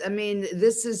vaccines. I mean,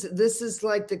 this is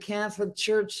like the Catholic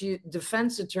Church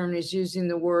defense attorneys using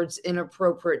the words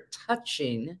inappropriate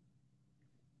touching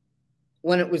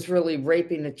when it was really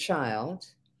raping a child.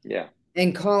 Yeah.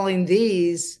 And calling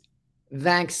these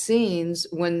vaccines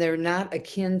when they're not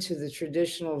akin to the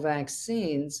traditional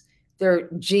vaccines. They're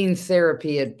gene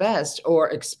therapy at best, or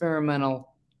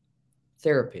experimental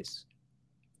therapies.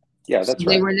 Yeah, that's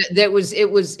right.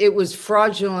 It was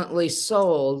fraudulently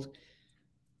sold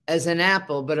as an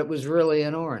apple, but it was really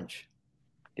an orange.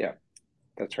 Yeah,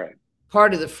 that's right.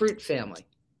 Part of the fruit family,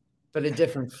 but a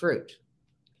different fruit.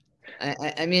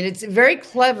 I mean, it's very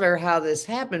clever how this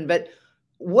happened, but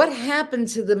what happened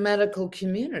to the medical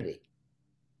community?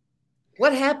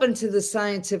 What happened to the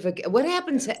scientific? What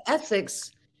happened to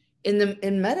ethics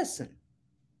in medicine?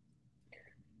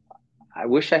 I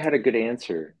wish I had a good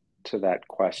answer to that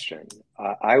question.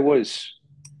 I was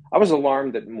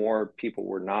alarmed that more people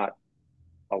were not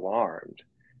alarmed.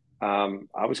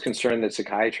 I was concerned that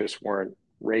psychiatrists weren't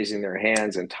raising their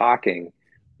hands and talking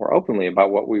more openly about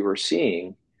what we were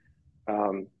seeing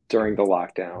during the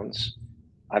lockdowns.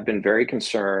 I've been very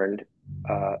concerned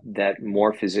that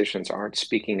more physicians aren't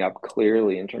speaking up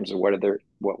clearly in terms of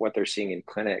what they're seeing in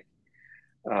clinic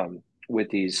with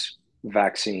these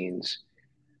vaccines.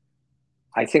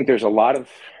 I think there's a lot of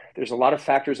there's a lot of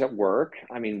factors at work.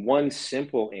 I mean, one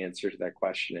simple answer to that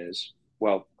question is,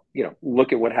 well,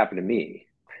 look at what happened to me.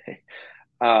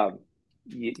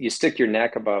 You stick your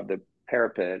neck above the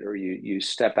parapet, or you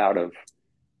step out of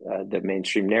the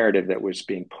mainstream narrative that was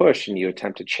being pushed, and you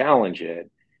attempt to challenge it.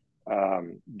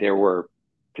 There were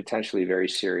potentially very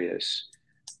serious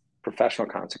professional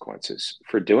consequences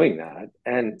for doing that.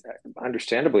 And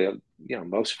understandably,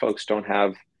 most folks don't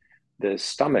have the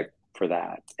stomach for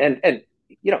that. And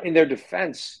in their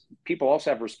defense, people also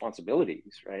have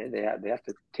responsibilities, right? They have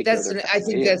to take care of their family. I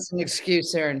think that's an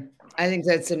excuse, Aaron. I think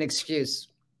that's an excuse.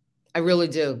 I really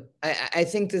do. I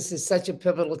think this is such a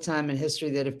pivotal time in history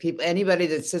that if anybody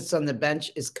that sits on the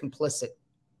bench is complicit.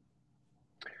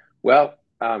 Well,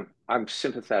 I'm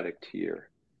sympathetic to your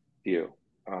view.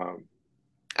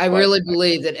 I really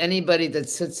believe that anybody that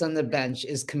sits on the bench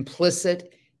is complicit,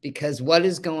 because what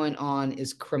is going on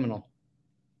is criminal.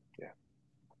 Yeah.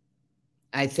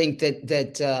 I think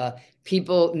that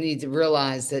people need to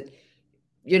realize that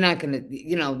you're not going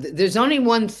to, there's only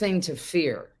one thing to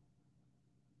fear.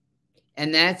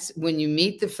 And that's when you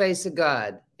meet the face of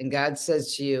God and God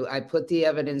says to you, I put the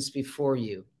evidence before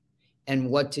you. And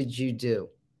what did you do?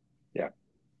 Yeah.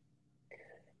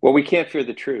 Well, we can't fear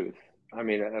the truth. I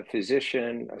mean, a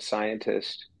physician, a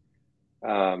scientist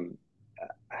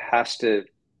has to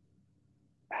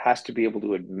be able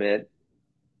to admit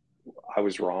I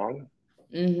was wrong.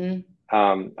 Mm-hmm.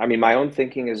 I mean, my own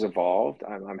thinking has evolved.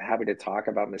 I'm happy to talk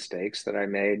about mistakes that I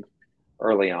made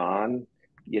early on,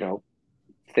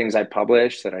 things I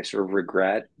published that I sort of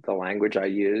regret the language I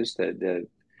used. I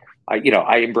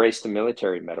embraced the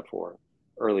military metaphor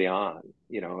early on,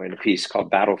 in a piece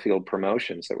called Battlefield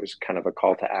Promotions that was kind of a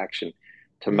call to action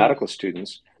to Mm-hmm. medical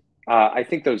students. I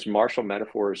think those martial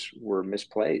metaphors were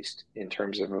misplaced in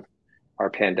terms of our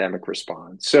pandemic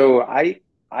response. So I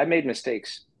made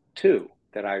mistakes too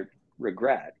that I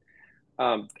regret.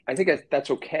 I think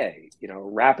that's okay.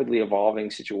 Rapidly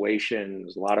evolving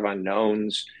situations, a lot of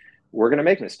unknowns. We're going to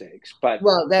make mistakes, but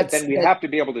then we have to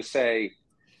be able to say,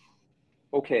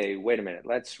 okay, wait a minute,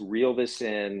 let's reel this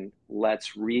in.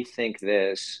 Let's rethink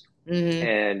this. Mm-hmm.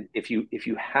 And if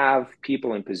you have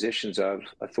people in positions of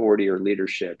authority or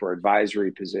leadership or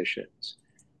advisory positions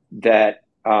that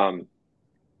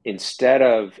instead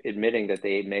of admitting that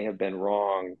they may have been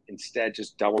wrong, instead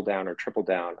just double down or triple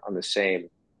down on the same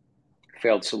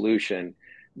failed solution,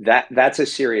 that's a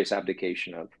serious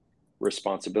abdication of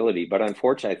responsibility. But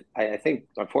unfortunately, I think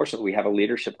we have a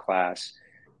leadership class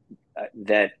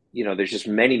that, there's just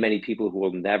many, many people who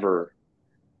will never,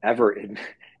 ever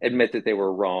admit that they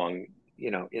were wrong,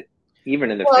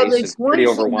 even in the face of pretty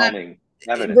overwhelming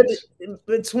evidence.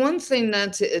 But it's one thing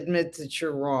not to admit that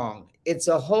you're wrong. It's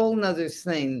a whole nother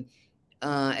thing,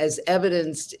 as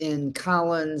evidenced in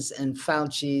Collins and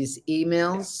Fauci's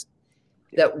emails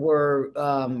that were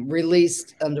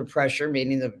released under pressure,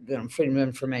 meaning the freedom of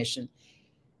information.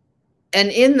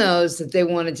 And in those, that they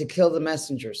wanted to kill the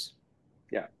messengers.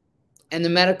 Yeah. And the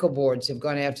medical boards have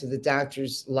gone after the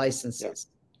doctors' licenses.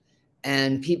 Yeah.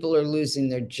 And people are losing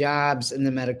their jobs in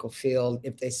the medical field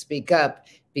if they speak up,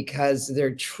 because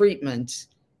their treatment,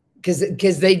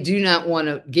 because they do not want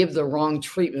to give the wrong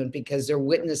treatment, because they're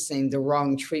witnessing the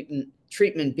wrong treatment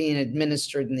being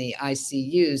administered in the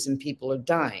ICUs and people are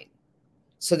dying.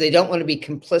 So they don't want to be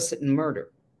complicit in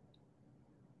murder.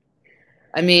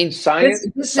 I mean, science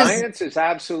is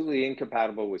absolutely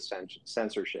incompatible with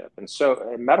censorship, and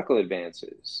so medical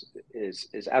advances is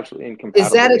absolutely incompatible.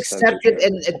 Is that accepted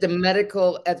at the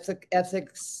medical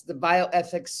ethics, the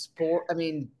bioethics board? I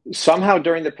mean, somehow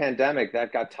during the pandemic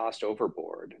that got tossed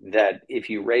overboard. That if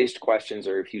you raised questions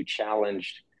or if you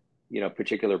challenged,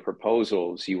 particular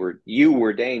proposals, you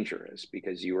were dangerous,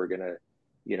 because you were going to,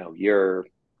 your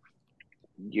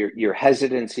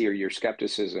hesitancy or your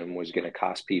skepticism was going to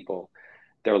cost people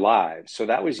their lives. So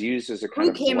that was used as a kind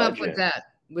of bludgeon. Who came up with that?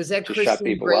 Was that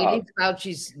Christine Brady,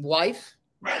 Fauci's wife?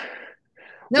 No,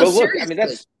 well, look, I mean,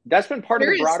 that's been part of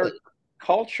the broader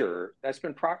culture. That's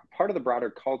been part of the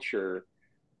broader culture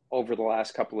over the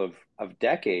last couple of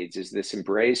decades, is this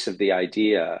embrace of the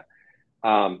idea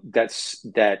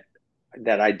that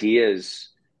ideas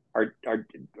are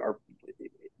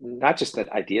not just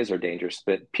that ideas are dangerous,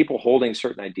 but people holding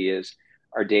certain ideas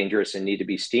are dangerous and need to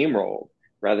be steamrolled,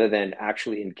 rather than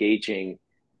actually engaging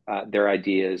their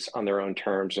ideas on their own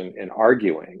terms and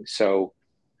arguing. So,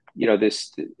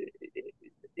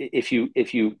 if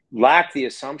you lack the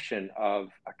assumption of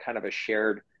a kind of a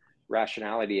shared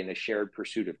rationality and a shared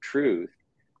pursuit of truth,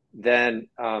 then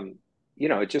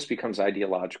it just becomes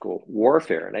ideological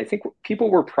warfare. And I think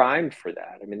people were primed for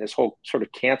that. I mean, this whole sort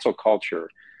of cancel culture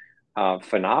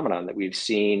phenomenon that we've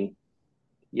seen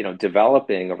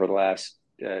developing over the last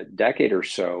decade or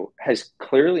so has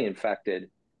clearly infected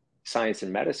science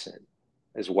and medicine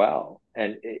as well.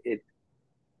 And it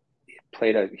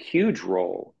played a huge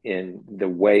role in the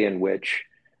way in which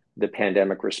the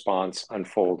pandemic response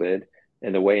unfolded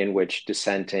and the way in which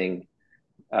dissenting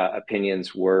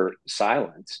opinions were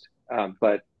silenced.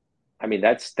 But I mean,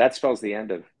 that spells the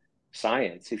end of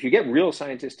science. If you get real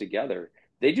scientists together,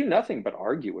 they do nothing but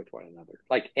argue with one another,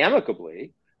 like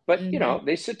amicably. But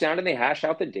they sit down and they hash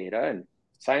out the data. And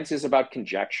science is about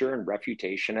conjecture and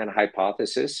refutation and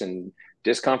hypothesis and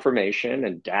disconfirmation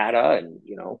and data and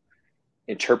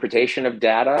interpretation of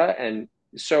data. And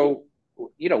so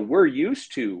we're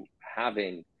used to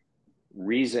having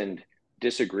reasoned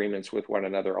disagreements with one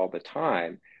another all the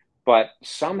time. But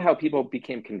somehow people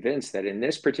became convinced that in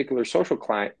this particular social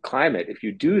climate, if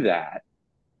you do that,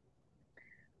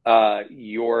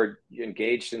 you're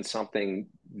engaged in something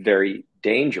very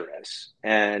dangerous.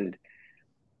 And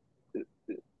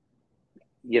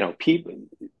people,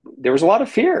 there was a lot of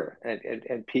fear,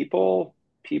 and people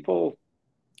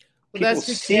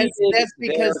that's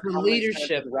because the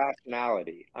leadership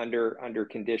rationality under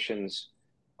conditions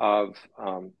of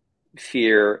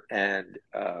fear and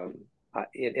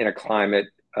in a climate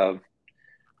of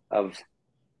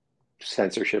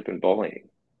censorship and bullying,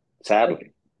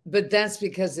 sadly. But that's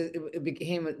because it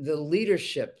became the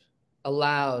leadership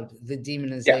allowed the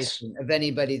demonization of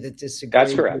anybody that disagreed.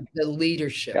 That's correct. With the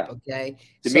leadership, okay?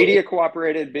 The media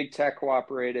cooperated, big tech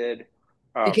cooperated,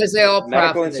 because they all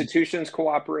medical profited. Institutions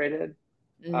cooperated,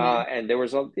 and there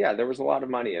was a lot of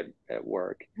money at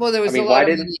work. Well, there was a lot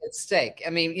of money at stake. I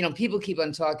mean, people keep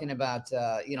on talking about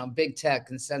big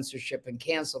tech and censorship and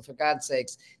cancel. For God's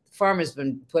sakes, the pharma's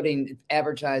been putting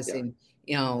advertising,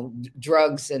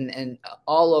 drugs and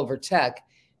all over tech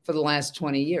for the last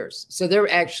 20 years. So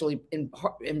they're actually in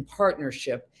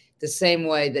partnership, the same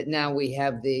way that now we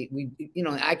have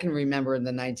I can remember in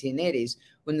the 1980s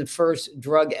when the first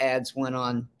drug ads went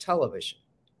on television.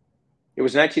 It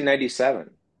was 1997.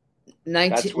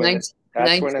 That's when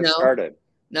it started.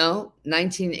 No,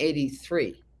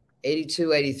 1983,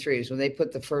 82, 83 is when they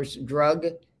put the first drug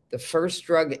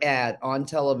ad on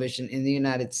television in the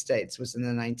United States was in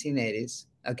the 1980s.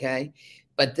 Okay.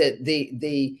 But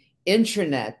the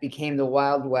intranet became the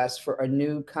Wild West for a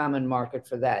new common market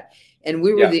for that. And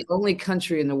we were the only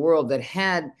country in the world that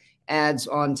had ads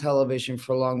on television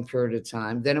for a long period of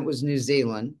time. Then it was New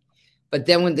Zealand. But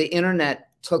then when the internet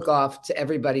took off to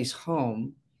everybody's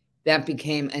home, that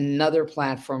became another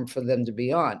platform for them to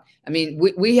be on. I mean,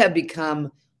 we have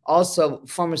become also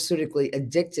pharmaceutically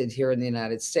addicted here in the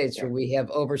United States, where we have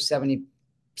over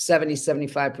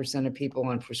 75% of people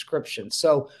on prescription.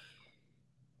 So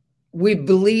we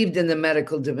believed in the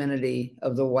medical divinity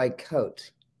of the white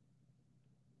coat,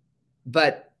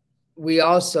 but we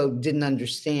also didn't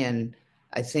understand,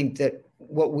 I think, that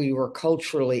what we were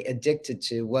culturally addicted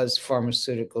to was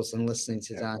pharmaceuticals and listening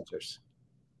to doctors.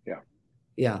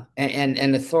 Yeah.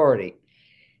 And authority.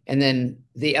 And then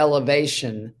the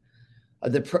elevation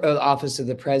of the office of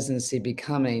the presidency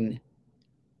becoming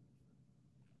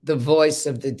the voice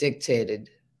of the dictating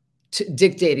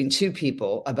to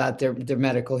people about their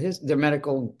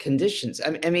medical conditions.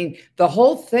 I mean, the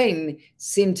whole thing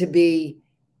seemed to be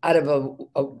out of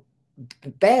a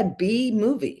bad B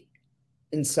movie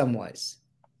in some ways.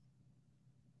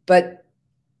 But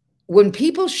when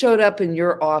people showed up in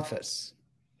your office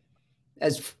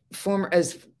as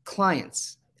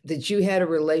clients that you had a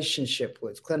relationship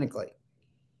with clinically,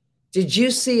 did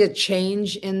you see a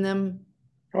change in them?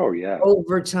 Oh, yeah.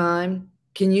 Over time?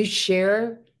 Can you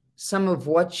share some of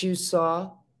what you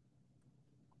saw?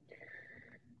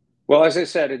 Well, as I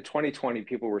said, in 2020,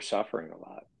 people were suffering a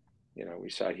lot. We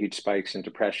saw huge spikes in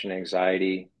depression,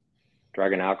 anxiety,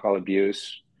 drug and alcohol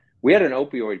abuse. We had an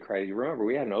opioid crisis. Remember,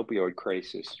 we had an opioid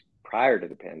crisis prior to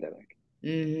the pandemic.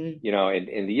 Mm-hmm.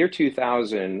 In the year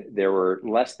 2000, there were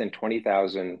less than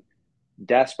 20,000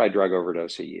 deaths by drug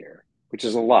overdose a year, which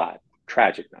is a lot,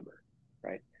 tragic number,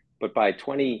 right? But by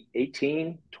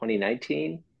 2018,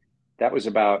 2019, that was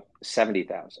about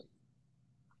 70,000.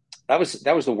 That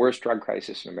was the worst drug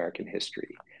crisis in American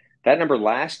history. That number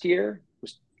last year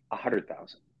was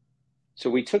 100,000. So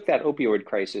we took that opioid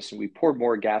crisis and we poured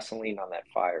more gasoline on that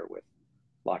fire with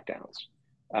lockdowns.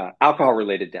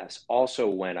 Alcohol-related deaths also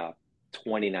went up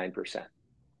 29%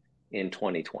 in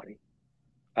 2020.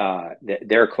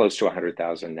 They're close to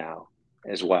 100,000 now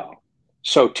as well.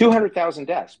 So 200,000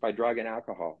 deaths by drug and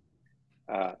alcohol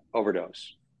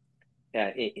overdose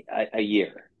a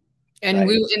year. And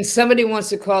right? And somebody wants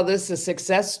to call this a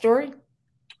success story?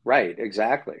 Right,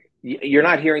 exactly. You're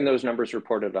not hearing those numbers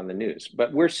reported on the news,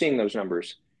 but we're seeing those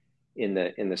numbers in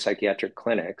the psychiatric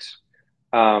clinics.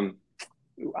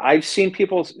 I've seen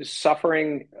people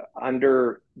suffering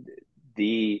under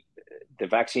the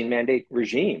vaccine mandate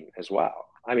regime as well.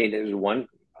 I mean,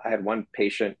 I had one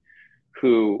patient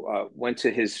who went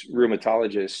to his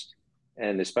rheumatologist,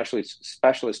 and the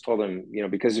specialist told him,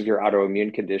 because of your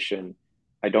autoimmune condition,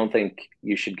 I don't think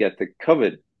you should get the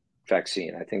COVID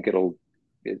vaccine. I think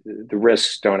the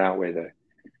risks don't outweigh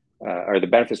or the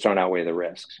benefits don't outweigh the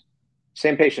risks.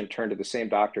 Same patient turned to the same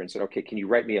doctor and said, okay, can you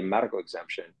write me a medical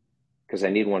exemption? Because I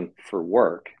need one for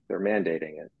work. They're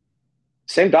mandating it.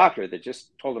 Same doctor that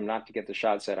just told him not to get the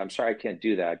shot said, I'm sorry, I can't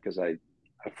do that because I'm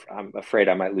afraid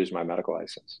I might lose my medical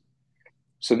license.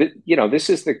 So this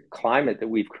is the climate that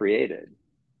we've created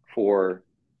for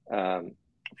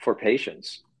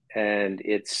patients. And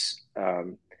it's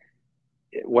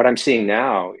what I'm seeing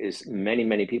now is many,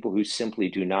 many people who simply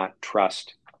do not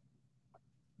trust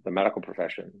the medical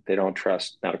profession. They don't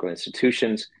trust medical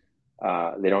institutions.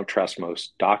 They don't trust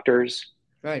most doctors.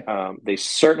 Right. They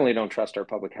certainly don't trust our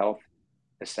public health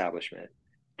establishment.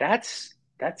 I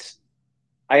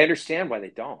understand why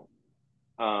they don't.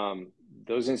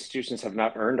 Those institutions have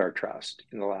not earned our trust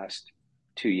in the last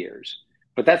 2 years.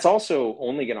 But that's also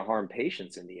only going to harm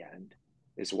patients in the end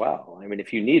as well. I mean,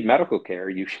 if you need medical care,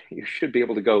 you should be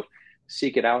able to go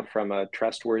seek it out from a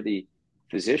trustworthy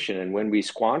physician. And when we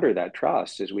squander that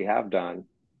trust, as we have done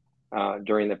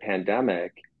during the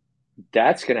pandemic,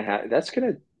 that's going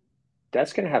to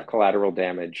have collateral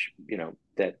damage,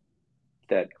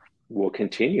 that will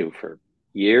continue for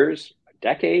years,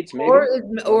 decades, maybe.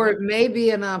 Or it may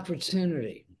be an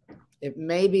opportunity. It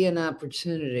may be an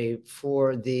opportunity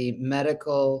for the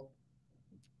medical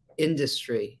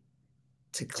industry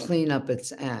to clean up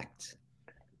its act.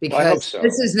 Because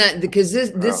this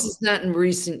is not in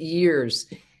recent years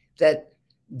that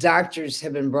doctors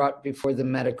have been brought before the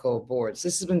medical boards.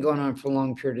 This has been going on for a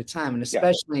long period of time. And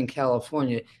especially in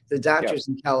California, the doctors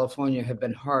in California have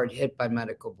been hard hit by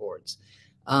medical boards.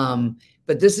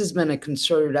 But this has been a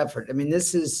concerted effort. I mean,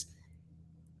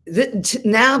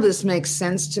 now this makes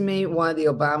sense to me why the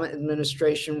Obama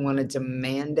administration wanted to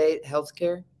mandate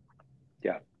healthcare.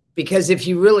 Yeah. Because if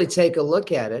you really take a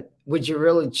look at it, would you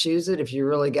really choose it if you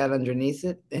really got underneath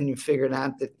it and you figured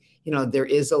out that, there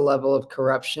is a level of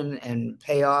corruption and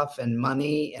payoff and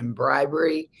money and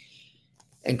bribery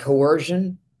and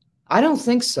coercion? I don't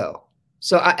think so.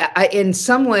 So I in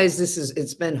some ways,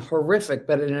 it's been horrific,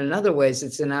 but in other ways,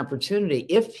 it's an opportunity.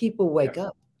 If people wake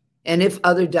up and if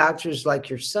other doctors like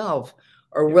yourself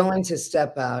are willing to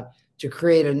step out to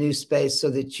create a new space so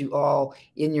that you all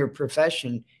in your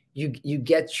profession, you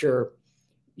get your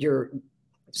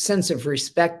sense of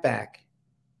respect back.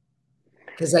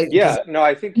 I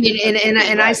think,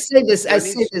 I say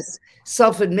this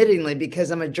self-admittingly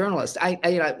because I'm a journalist.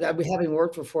 Having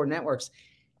worked for 4 networks,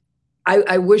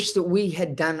 I wish that we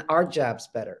had done our jobs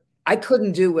better. I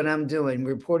couldn't do what I'm doing,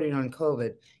 reporting on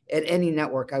COVID, at any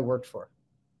network I worked for.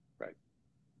 Right.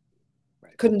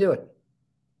 Couldn't do it.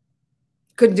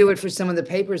 Couldn't do it for some of the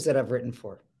papers that I've written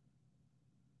for.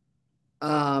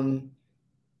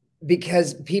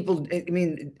 Because people,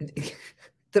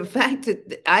 the fact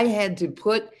that I had to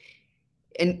put,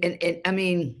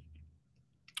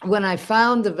 when I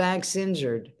found the vax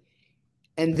injured,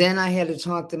 and then I had to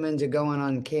talk them into going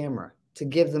on camera to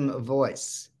give them a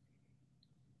voice.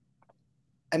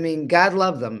 God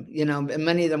love them, and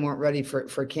many of them weren't ready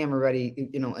for camera ready,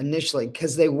 initially,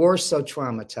 because they were so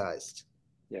traumatized.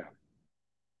 Yeah.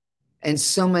 And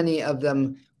so many of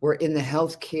them were in the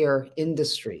healthcare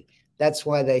industry. That's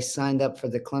why they signed up for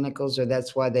the clinicals, or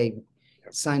that's why they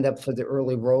signed up for the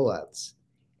early rollouts.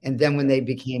 And then when they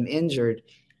became injured,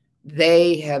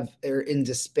 they are in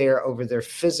despair over their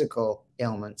physical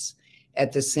ailments.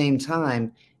 At the same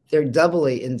time, they're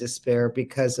doubly in despair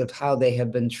because of how they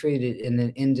have been treated in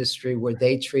an industry where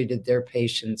they treated their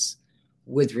patients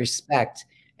with respect.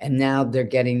 And now they're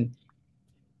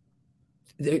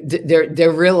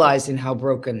realizing how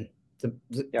broken the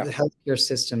healthcare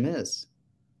system is.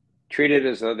 Treated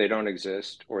as though they don't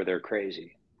exist or they're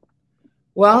crazy.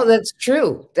 Well, that's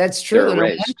true. That's true.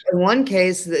 In one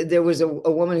case, there was a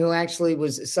woman who actually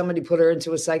somebody put her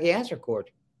into a psychiatric ward.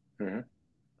 Mm-hmm.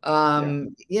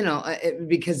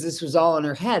 Because this was all in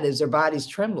her head as her body's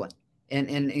trembling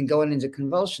and going into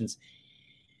convulsions.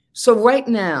 So right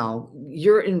now,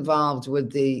 you're involved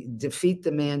with the Defeat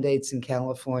the Mandates in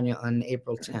California on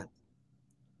April 10th.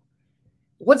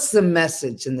 What's the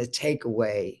message and the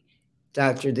takeaway,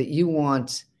 Doctor, that you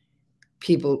want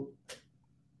people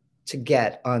to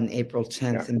get on April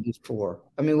 10th and before?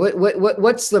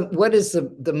 What is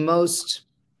the most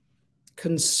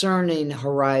concerning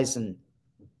horizon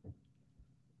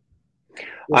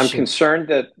I'm issue. concerned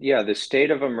that, yeah, the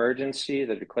state of emergency,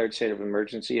 the declared state of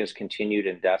emergency has continued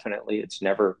indefinitely. It's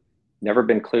never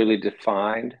been clearly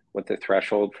defined what the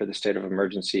threshold for the state of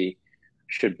emergency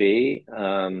should be.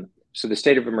 So the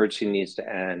state of emergency needs to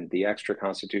end. The extra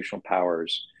constitutional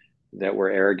powers that were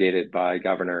arrogated by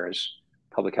governors,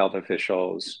 public health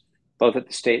officials, both at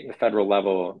the state and the federal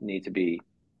level, need to be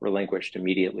relinquished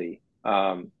immediately.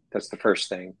 That's the first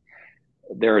thing.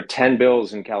 There are 10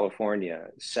 bills in California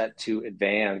set to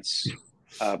advance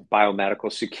a biomedical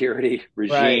security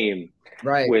regime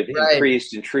with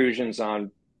increased intrusions on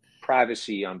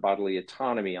privacy, on bodily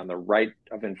autonomy, on the right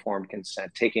of informed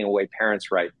consent, taking away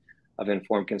parents' right of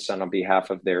informed consent on behalf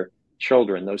of their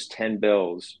children. Those 10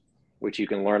 bills, which you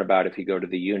can learn about if you go to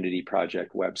the Unity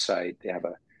Project website, they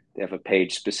have a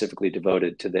page specifically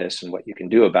devoted to this and what you can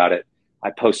do about it. I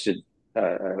posted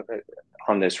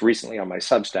on this recently on my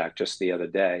Substack just the other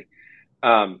day.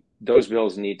 Those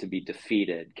bills need to be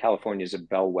defeated. California is a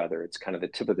bellwether. It's kind of the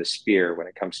tip of the spear when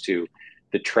it comes to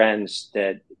the trends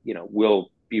that, you know,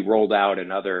 will be rolled out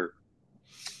in other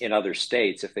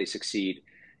states if they succeed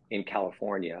in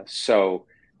California. So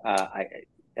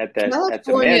at the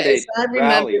mandate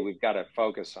rally, we've got to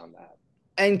focus on that.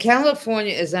 And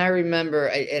California, as I remember,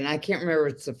 and I can't remember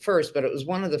if it's the first, but it was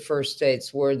one of the first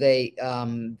states where they,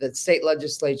 the state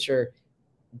legislature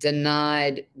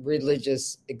denied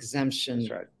religious exemption.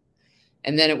 That's right.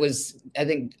 And then it was, I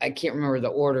think, I can't remember the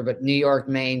order, but New York,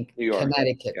 Maine,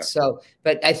 Connecticut. Yeah. So,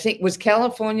 but I think, was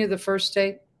California the first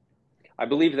state? I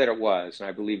believe that it was, and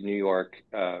I believe New York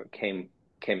came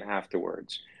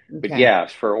afterwards. Okay. But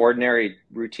yes, for ordinary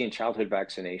routine childhood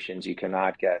vaccinations, you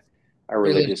cannot get a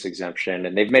religious exemption,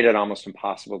 and they've made it almost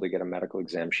impossible to get a medical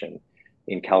exemption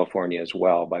in California as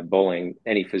well by bullying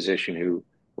any physician who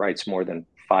writes more than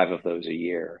 5 of those a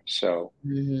year. So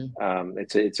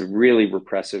it's a really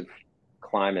repressive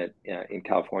climate in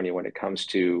California when it comes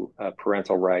to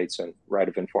parental rights and right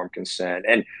of informed consent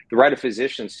and the right of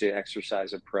physicians to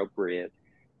exercise appropriate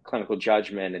clinical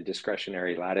judgment and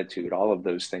discretionary latitude. All of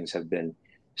those things have been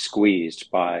squeezed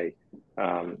by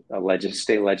a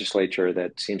state legislature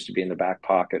that seems to be in the back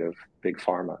pocket of big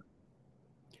pharma.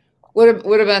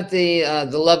 What about the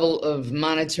level of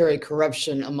monetary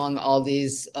corruption among all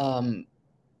these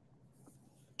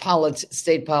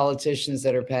state politicians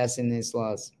that are passing these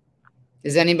laws?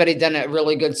 Has anybody done a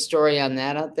really good story on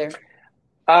that out there?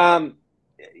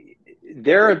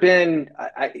 There have been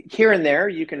here and there.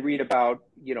 You can read about,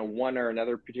 you know, one or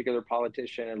another particular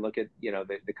politician and look at, you know,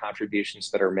 the contributions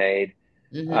that are made.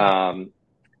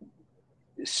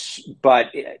 But,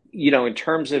 you know, in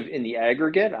terms of in the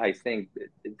aggregate, I think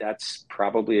that's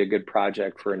probably a good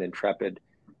project for an intrepid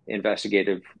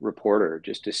investigative reporter,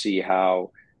 just to see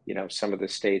how, you know, some of the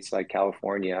states like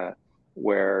California,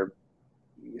 where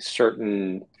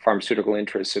certain pharmaceutical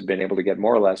interests have been able to get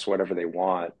more or less whatever they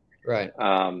want. Right.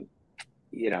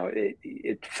 You know,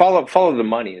 follow the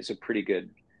money is a pretty good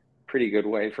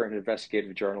way for an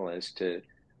investigative journalist to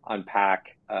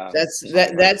unpack. That's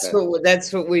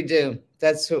what we do.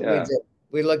 That's what we do.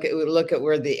 We look at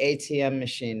where the ATM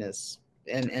machine is,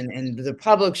 and the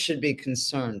public should be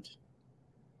concerned.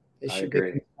 They should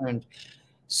be concerned.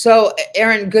 So,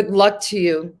 Aaron, good luck to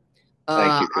you.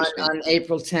 Thank you, on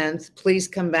April 10th. Please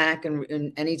come back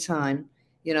and anytime.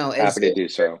 You know, happy to do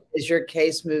so. As your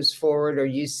case moves forward, or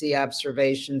you see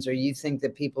observations, or you think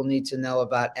that people need to know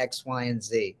about X, Y, and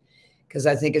Z, because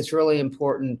I think it's really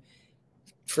important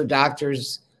for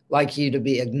doctors like you to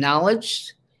be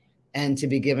acknowledged and to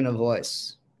be given a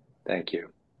voice. Thank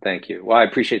you. Thank you. Well, I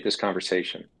appreciate this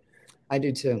conversation. I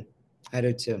do too.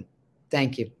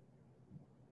 Thank you.